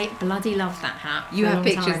please. I bloody love that hat. You for a have long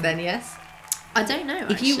pictures time. then, yes? I don't know.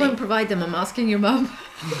 If you actually. won't provide them, I'm asking your mum.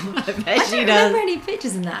 I bet I she don't does. remember any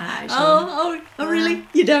pictures in that hat. Actually. Oh, really?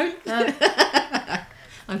 You don't?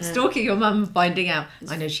 I'm stalking your mum, finding out.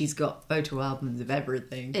 I know she's got photo albums of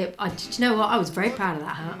everything. Do you know what? I was very proud of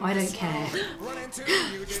that hat. I don't care.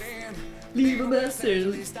 Leave a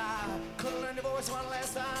message.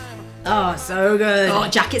 Oh, so good. Oh,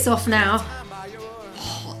 jacket's off now.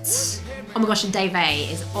 Hot. Oh my gosh, and Dave A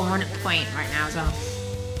is on point right now as well.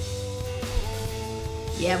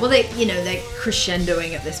 Yeah, well, they're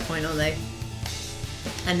crescendoing at this point, aren't they?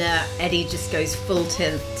 And Eddie just goes full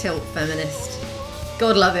tilt feminist.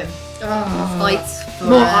 God love him. Oh. Fights for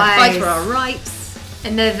More eyes. our rights.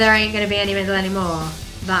 And there ain't going to be any middle anymore.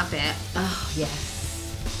 That bit. Oh,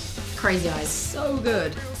 yes. Crazy eyes. So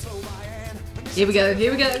good. Here we go.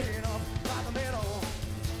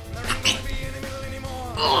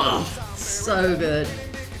 Oh, so good.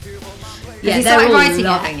 Yeah, he they're started all writing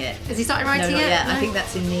loving it. Has he started No, writing not it? yet. No? I think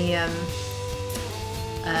that's in the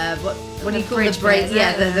what do you call bridge the break? bit,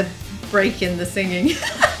 Yeah, isn't it? the break in the singing.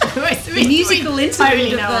 the musical interlude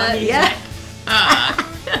totally of know that, what music.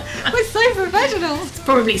 yeah. We're so professional. It's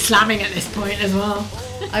probably slamming at this point as well.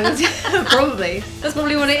 I was probably. That's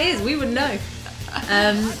probably what it is. We wouldn't know.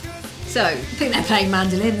 So I think they're playing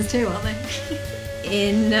mandolins too, aren't they?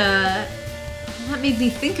 that made me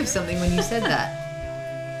think of something when you said that.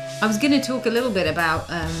 I was going to talk a little bit about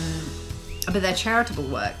their charitable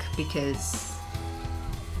work because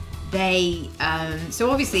they.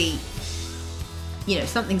 So obviously,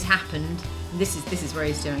 something's happened. This is where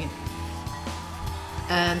he's doing it.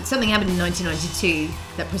 Something happened in 1992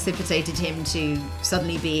 that precipitated him to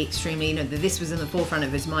suddenly be extremely, that this was in the forefront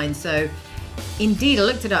of his mind. So, indeed, I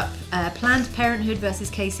looked it up. Planned Parenthood versus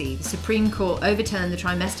Casey. The Supreme Court overturned the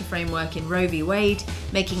trimester framework in Roe v. Wade,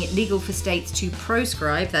 making it legal for states to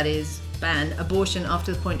proscribe, that is, ban, abortion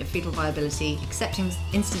after the point of fetal viability, excepting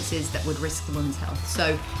instances that would risk the woman's health.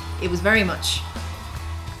 So, it was very much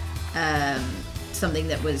something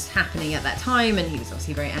that was happening at that time, and he was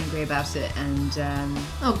obviously very angry about it. And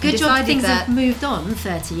Good job decided things that- have moved on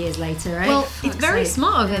 30 years later, right? Well, Fuck's it's very sake.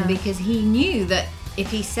 smart of him Yeah. because he knew that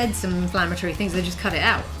if he said some inflammatory things, they'd just cut it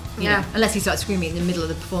out. you Yeah. know, unless he started screaming in the middle of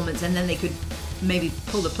the performance, and then they could maybe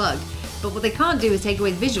pull the plug. But what they can't do is take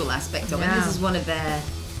away the visual aspect of it. And Yeah. this is one of their,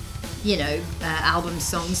 album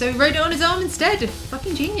songs. So he wrote it on his arm instead.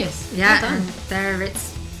 Fucking genius. Yeah, Well done. and there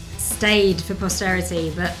it's stayed for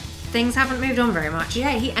posterity, but things haven't moved on very much.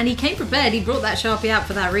 Yeah, he came prepared. He brought that Sharpie out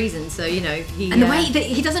for that reason. So he And the way that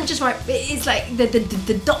he doesn't just write, it's like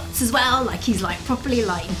the dots as well. Like he's like properly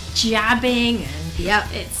like jabbing, and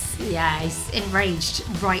he's enraged,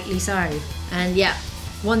 rightly so. And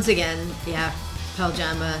once again, Pearl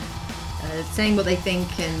Jam are saying what they think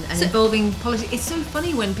and involving politics. It's so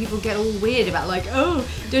funny when people get all weird about like, oh,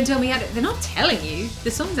 don't tell me how to. They're not telling you.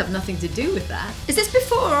 The songs have nothing to do with that. Is this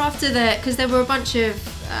before or after because there were a bunch of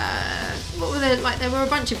there were a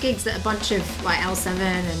bunch of gigs that a bunch of like L7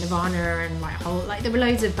 and Nirvana and like there were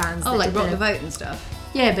loads of bands. Oh, like Rock the Vote and stuff.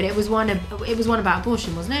 Yeah, but it was one about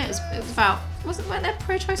abortion, wasn't it? It was about. Weren't there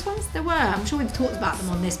pro-choice ones? There were. I'm sure we've talked about them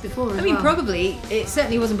on this before. I mean, probably. It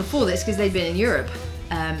certainly wasn't before this because they'd been in Europe.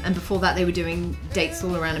 And before that, they were doing dates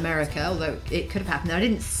all around America, although it could have happened. Now, I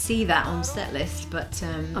didn't see that on set list, but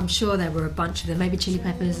I'm sure there were a bunch of them. Maybe Chili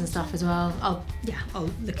Peppers and stuff as well. I'll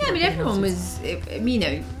look. Yeah, I mean, everyone was.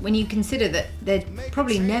 When you consider that there'd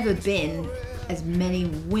probably never been as many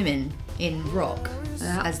women in rock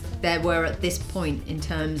as there were at this point in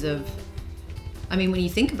terms of. I mean, when you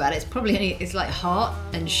think about it, it's like Heart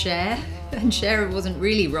and Cher, and Cher wasn't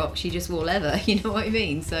really rock; she just wore leather. You know what I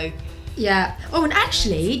mean? So. Yeah. Oh, and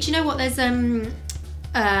actually, do you know what? There's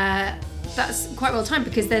that's quite well timed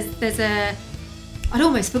because there's a. I'd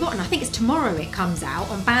almost forgotten. I think it's tomorrow. It comes out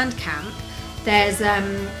on Bandcamp. There's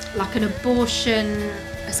like an abortion.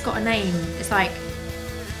 It's got a name. It's like.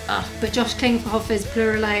 But Josh Klinghoffer's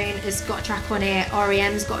Pluralone has got a track on it.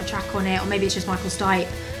 REM's got a track on it, or maybe it's just Michael Stipe.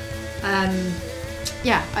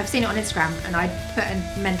 I've seen it on Instagram, and I put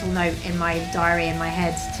a mental note in my diary in my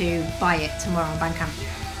head to buy it tomorrow on Bandcamp.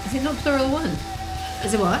 Is it not Plural One?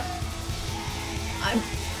 Is it what?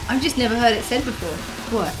 I've just never heard it said before.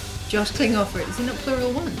 What? Josh Klinghoffer. Is it not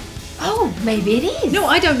Plural One? Oh, maybe it is. No,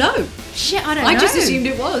 I don't know. Shit, I don't know. I just assumed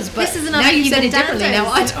it was, but this is another now you said it differently. Now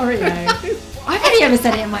I don't know. I've only ever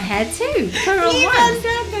said it in my head too. Plural One.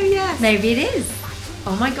 Yes. Maybe it is.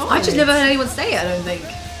 Oh my god. I've just never heard anyone say it, I don't think.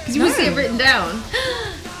 Because you would see it written down.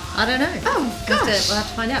 I don't know. Oh gosh. We'll have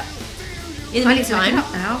to find out. In the meantime.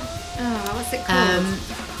 Now. Oh, what's it called?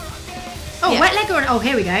 Wet Leg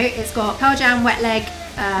here we go. It's got Pearl Jam, Wet Leg,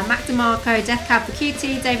 Mac DeMarco, Death Cab for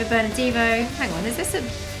Cutie, David Byrne and Devo. Hang on, is this a...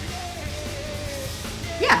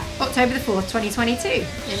 Yeah, October the 4th, 2022.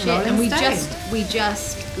 And we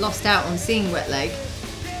just lost out on seeing Wet Leg.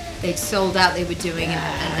 They'd sold out. They were doing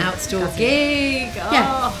an outdoor gig. Oh,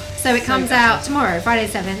 yeah. So it comes out tomorrow, Friday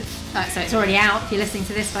the 7th. So it's already out if you're listening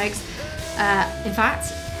to this, folks. In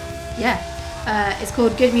fact, it's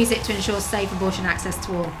called Good Music to Ensure Safe Abortion Access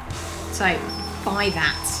to All. So buy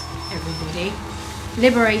that, everybody.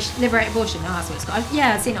 Liberate abortion. Oh, that's what it's got.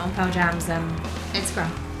 Yeah, I've seen it on Pearl Jam's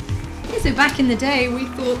Instagram. Yeah, so back in the day, we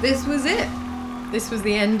thought this was it. This was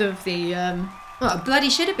the end of the. Well, it bloody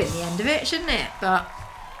should have been the end of it, shouldn't it? But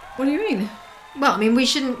what do you mean? Well, I mean, we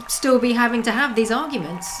shouldn't still be having to have these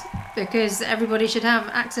arguments because everybody should have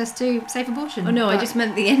access to safe abortion. Oh no, I just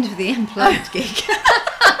meant the end of the Unplugged gig.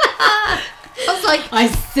 I was like, I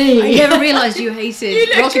see. I never realised you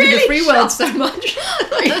hated Rockin' in the Free World so much.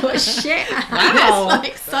 Oh shit! Wow! It's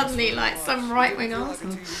like suddenly like some right wing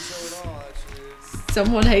arsehole.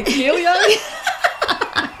 Someone hates Neil Young.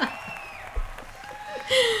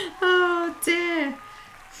 Oh dear.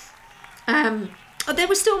 There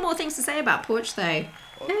were still more things to say about Porch though.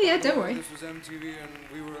 Yeah, don't worry. This was MTV and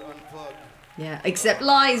we were unplugged. Yeah, except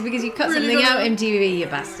lies because you cut Really something out, MTV, you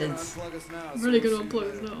bastards. Unplug us now. Really good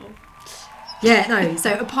unplug us now. Yeah, no.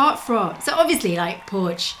 So apart from, obviously like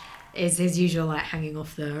Porch is his usual like hanging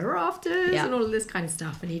off the rafters and all of this kind of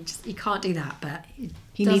stuff, and he can't do that, but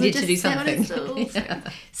he needed to do something. Yeah.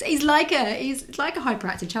 So he's like a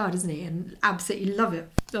hyperactive child, isn't he? And absolutely love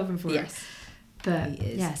him for it. But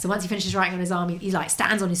yeah, so once he finishes writing on his arm, he like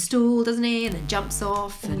stands on his stool, doesn't he? And then jumps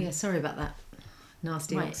off. Oh yeah, sorry about that.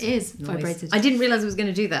 Nasty. Right, it is vibrated. I didn't realise I was going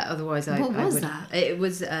to do that. Otherwise, I was would. That? It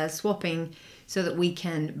was swapping so that we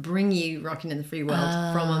can bring you Rockin' in the Free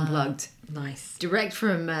World from Unplugged. Nice. Direct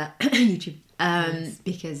from YouTube.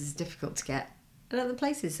 Because it's difficult to get at other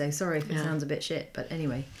places. So sorry if it sounds a bit shit. But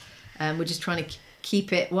anyway, we're just trying to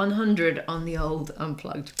keep it 100 on the old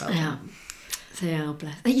Unplugged button. Yeah. So yeah,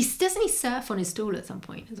 bless. Doesn't he surf on his stool at some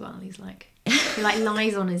point as well? He's like, he like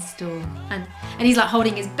lies on his stool and he's like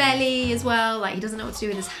holding his belly as well. Like he doesn't know what to do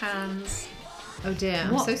with his hands. Oh dear,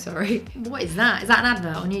 I'm so sorry. What is that? Is that an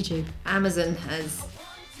advert on YouTube? Amazon has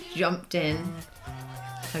jumped in.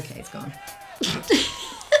 Okay, it's gone.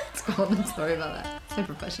 It's gone. I'm sorry about that. So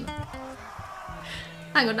professional.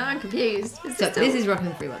 Hang on, now I'm confused. This is Rockin'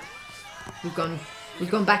 in the Free World. We've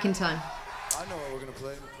gone back in time. I know what we're gonna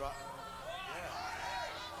play.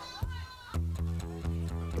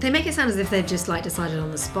 They make it sound as if they've just like decided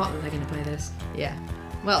on the spot that they're going to play this. Yeah.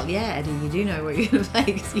 Well, yeah, Eddie, you do know what you're going to play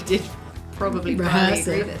because you did probably Rehearse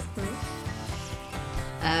agree it. this.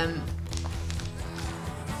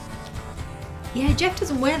 Yeah, Jeff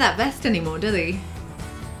doesn't wear that vest anymore, does he?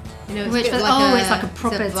 You know, it's Which a bit vest? like Oh, a, it's like a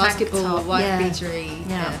proper tank basketball top. white Yeah. beatery.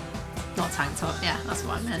 Yeah. Not tank top. Yeah, that's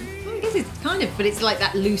what I meant. Well, I guess it's kind of, but it's like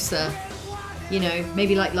that looser, you know,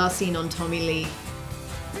 maybe like last seen on Tommy Lee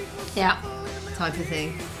Yeah. type of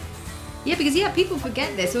thing. Yeah, because people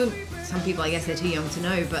forget this. Or some people, I guess, they're too young to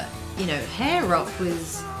know, but you know, hair rock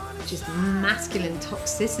was just masculine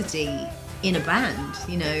toxicity in a band.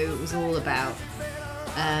 You know, it was all about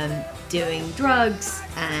doing drugs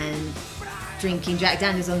and drinking Jack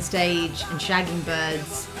Daniels on stage and shagging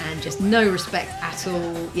birds and just no respect at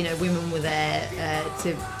all. You know, women were there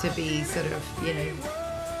to be sort of, you know,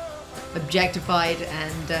 objectified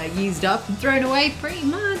and used up and thrown away pretty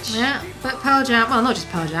much. Yeah, but Pearl Jam, well, not just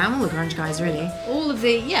Pearl Jam, all the grunge guys really. All of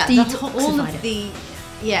the Detoxified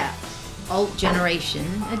it. alt generation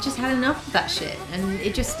had just had enough of that shit, and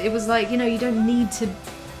it was like, you know, you don't need to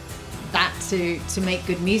make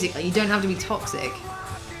good music. Like, you don't have to be toxic.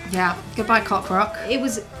 Yeah, goodbye cock rock. It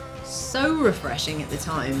was so refreshing at the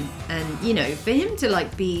time, and you know, for him to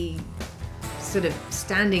like be sort of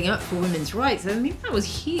standing up for women's rights, I mean, that was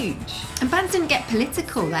huge. And bands didn't get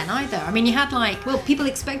political then either. I mean, you had like... Well, people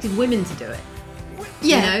expected women to do it.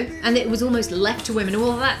 Yeah. You know, and it was almost left to women.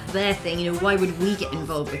 Well, that's their thing, you know, why would we get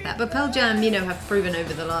involved with that? But Pearl Jam, you know, have proven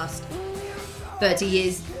over the last 30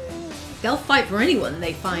 years, they'll fight for anyone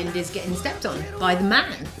they find is getting stepped on by the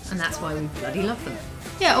man. And that's why we bloody love them.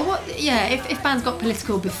 Yeah, or what? Yeah, if bands got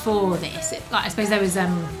political before this, like I suppose there was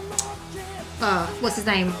what's his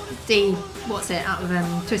name? Out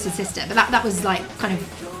of Twisted Sister. But that was like kind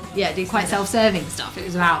of quite self-serving stuff. It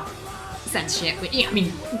was about censorship. Which, yeah, I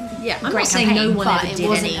mean, yeah, I'm great not saying campaign, no one but ever it did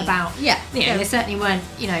wasn't any. about. Yeah, They certainly weren't,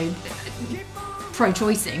 you know,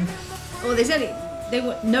 pro-choicing.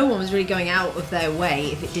 Well, no one was really going out of their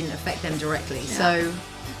way if it didn't affect them directly. Yeah. So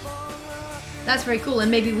that's very cool,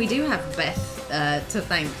 and maybe we do have Beth to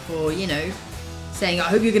thank for, you know, saying, I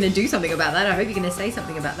hope you're going to do something about that, I hope you're going to say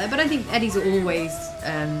something about that. But I think Eddie's always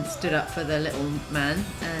stood up for the little man,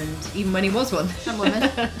 and even when he was one. And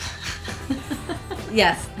women.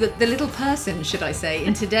 Yes, the little person, should I say.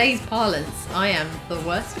 In today's parlance, I am the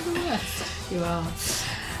worst of the worst. You are.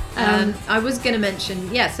 I was going to mention,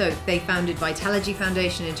 so they founded Vitalogy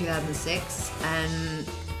Foundation in 2006,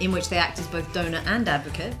 in which they act as both donor and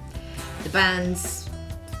advocate. The bands,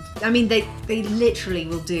 I mean, they literally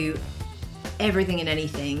will do everything and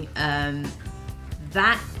anything.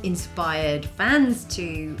 That inspired fans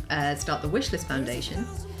to start the Wishlist Foundation,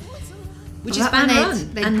 which is fan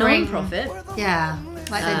run and non-profit. Yeah,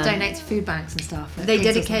 like they donate to food banks and stuff. They're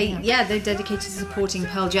dedicated to supporting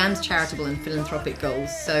Pearl Jam's charitable and philanthropic goals.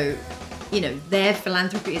 So, you know, their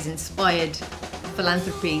philanthropy is inspired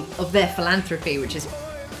philanthropy of their philanthropy, which is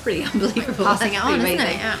pretty unbelievable. Passing it That's on, pretty isn't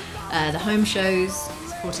it? amazing. Yeah. The home shows,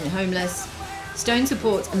 supporting the homeless. Stone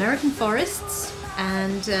supports American forests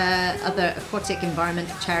and other aquatic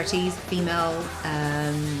environmental charities, female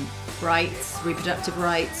rights, reproductive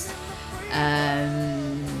rights,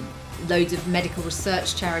 loads of medical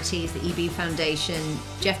research charities, the EB Foundation.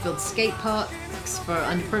 Jeff builds skate parks for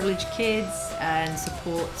underprivileged kids and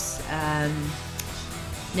supports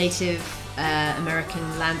Native American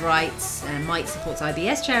land rights. Mike supports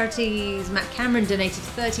IBS charities. Matt Cameron donated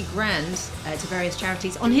 30 grand to various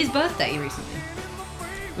charities on his birthday recently,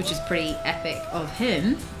 which is pretty epic of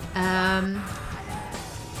him. And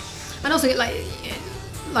also, like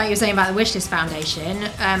you're saying about the Wishlist Foundation,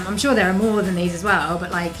 I'm sure there are more than these as well.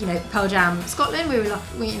 But like, you know, Pearl Jam Scotland, we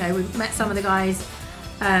met some of the guys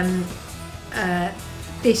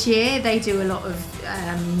this year. They do a lot of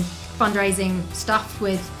fundraising stuff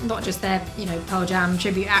with not just their, you know, Pearl Jam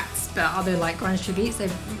tribute acts, but other like grunge tributes.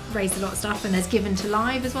 They've raised a lot of stuff, and there's Given to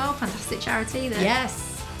Live as well, fantastic charity.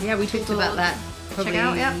 Yes, yeah, we talked about that probably check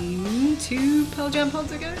out, yeah. 2 Pearl Jam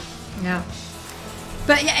pods ago. Yeah.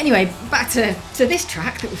 But yeah, anyway, back to this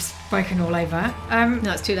track that we've spoken all over.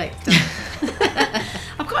 No, it's too late.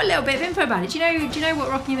 I've got a little bit of info about it. Do you know what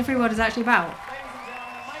Rocking in the Free World is actually about?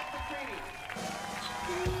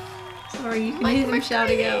 Sorry, you can Mike hear them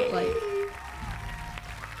McCready. shouting out, like...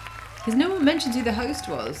 Because no one mentioned who the host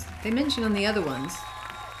was. They mentioned on the other ones.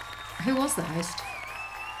 Who was the host?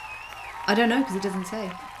 I don't know, because it doesn't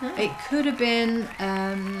say. Oh. It could have been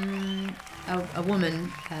a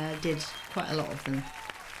woman did quite a lot of them.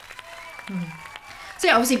 So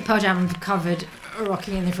yeah, obviously Pearl Jam have covered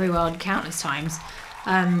Rocking in the Free World countless times.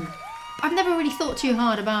 I've never really thought too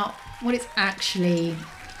hard about what it's actually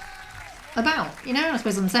about? You know, I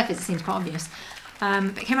suppose on the surface it seems quite obvious.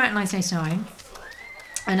 But it came out in 1989.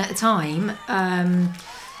 And at the time,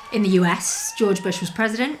 in the US, George Bush was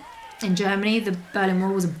president. In Germany, the Berlin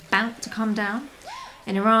Wall was about to come down.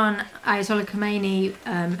 In Iran, Ayatollah Khomeini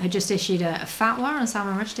had just issued a fatwa on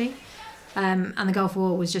Salman Rushdie. And the Gulf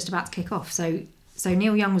War was just about to kick off. So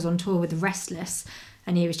Neil Young was on tour with The Restless,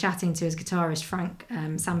 and he was chatting to his guitarist Frank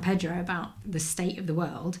San Pedro about the state of the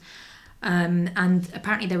world. And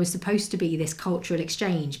apparently there was supposed to be this cultural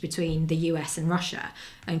exchange between the US and Russia.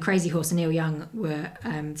 And Crazy Horse and Neil Young were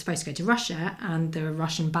supposed to go to Russia, and the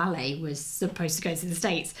Russian ballet was supposed to go to the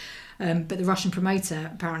States. But the Russian promoter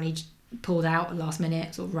apparently pulled out at the last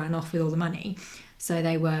minute, sort of ran off with all the money. So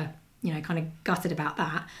they were, you know, kind of gutted about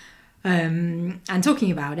that. And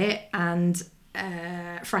talking about it, and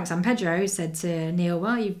Frank San Pedro said to Neil,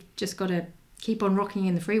 well, you've just got to keep on rocking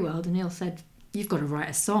in the free world. And Neil said, you've got to write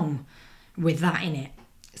a song with that in it.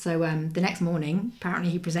 So the next morning, apparently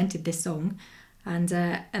he presented this song, and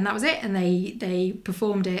that was it. And they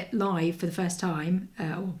performed it live for the first time,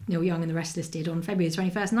 or Neil Young and the Restless did, on February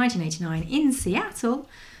 21st, 1989 in Seattle,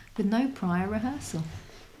 with no prior rehearsal.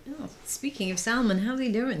 Oh, speaking of Salman, how's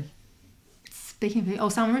he doing? Speaking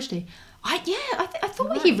of Salman Rushdie, I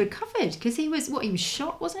thought he recovered, because he was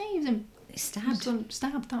shot, wasn't he? He was stabbed.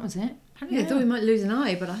 That was it. Apparently they thought he might lose an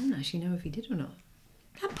eye, but I don't actually know if he did or not.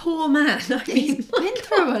 That poor man. I mean, He's been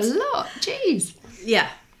through a lot. Jeez. Yeah.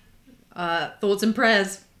 Thoughts and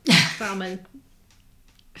prayers, Salman.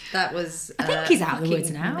 That was. I think he's out of the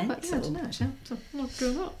woods now. Mental. But yeah, I don't know. Actually, I'm not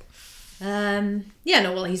doing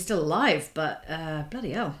well, he's still alive, but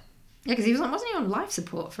bloody hell. Yeah, because wasn't he on life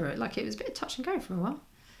support for it? Like, it was a bit of touch and go for a while.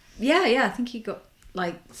 Yeah, I think he got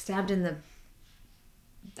stabbed in the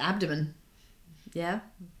abdomen. Yeah,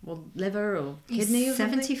 or liver or kidney or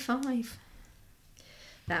something. 75.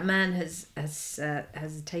 That man has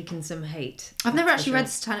taken some hate. I've never actually read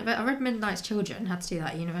the Satanic Verses. I read Midnight's Children, had to do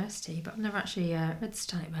that at university, but I've never actually read the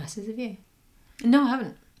Satanic Verses, have you? No, I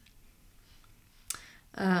haven't.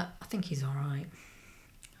 I think he's all right.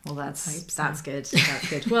 Well, that's so. good. That's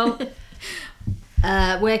good. Well,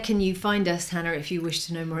 where can you find us, Hannah, if you wish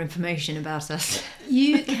to know more information about us?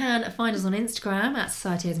 You can find us on Instagram at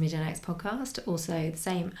Society Owes Me Gen X Podcast, also the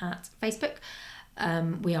same at Facebook.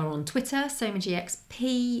 We are on Twitter,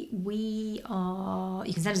 SomaGXP.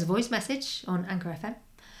 You can send us a voice message on Anchor FM.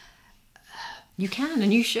 You can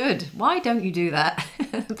and you should. Why don't you do that?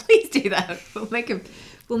 Please do that.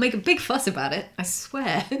 We'll make a big fuss about it, I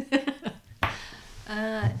swear.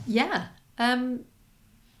 Yeah. Anything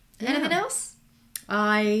else?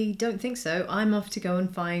 I don't think so. I'm off to go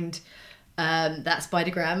and find that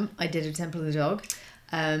spidergram I did of Temple of the Dog.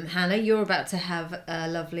 Hannah, you're about to have a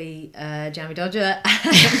lovely Jammy Dodger.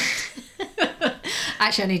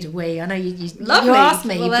 Actually, I need to wee. I know you Lovely. asked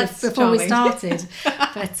me Well, before we charming. started.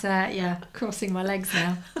 But yeah, crossing my legs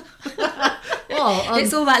now. Well,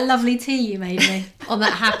 It's all that lovely tea you made me. on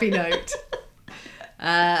that happy note.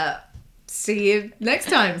 See you next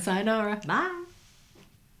time. Sayonara. Bye.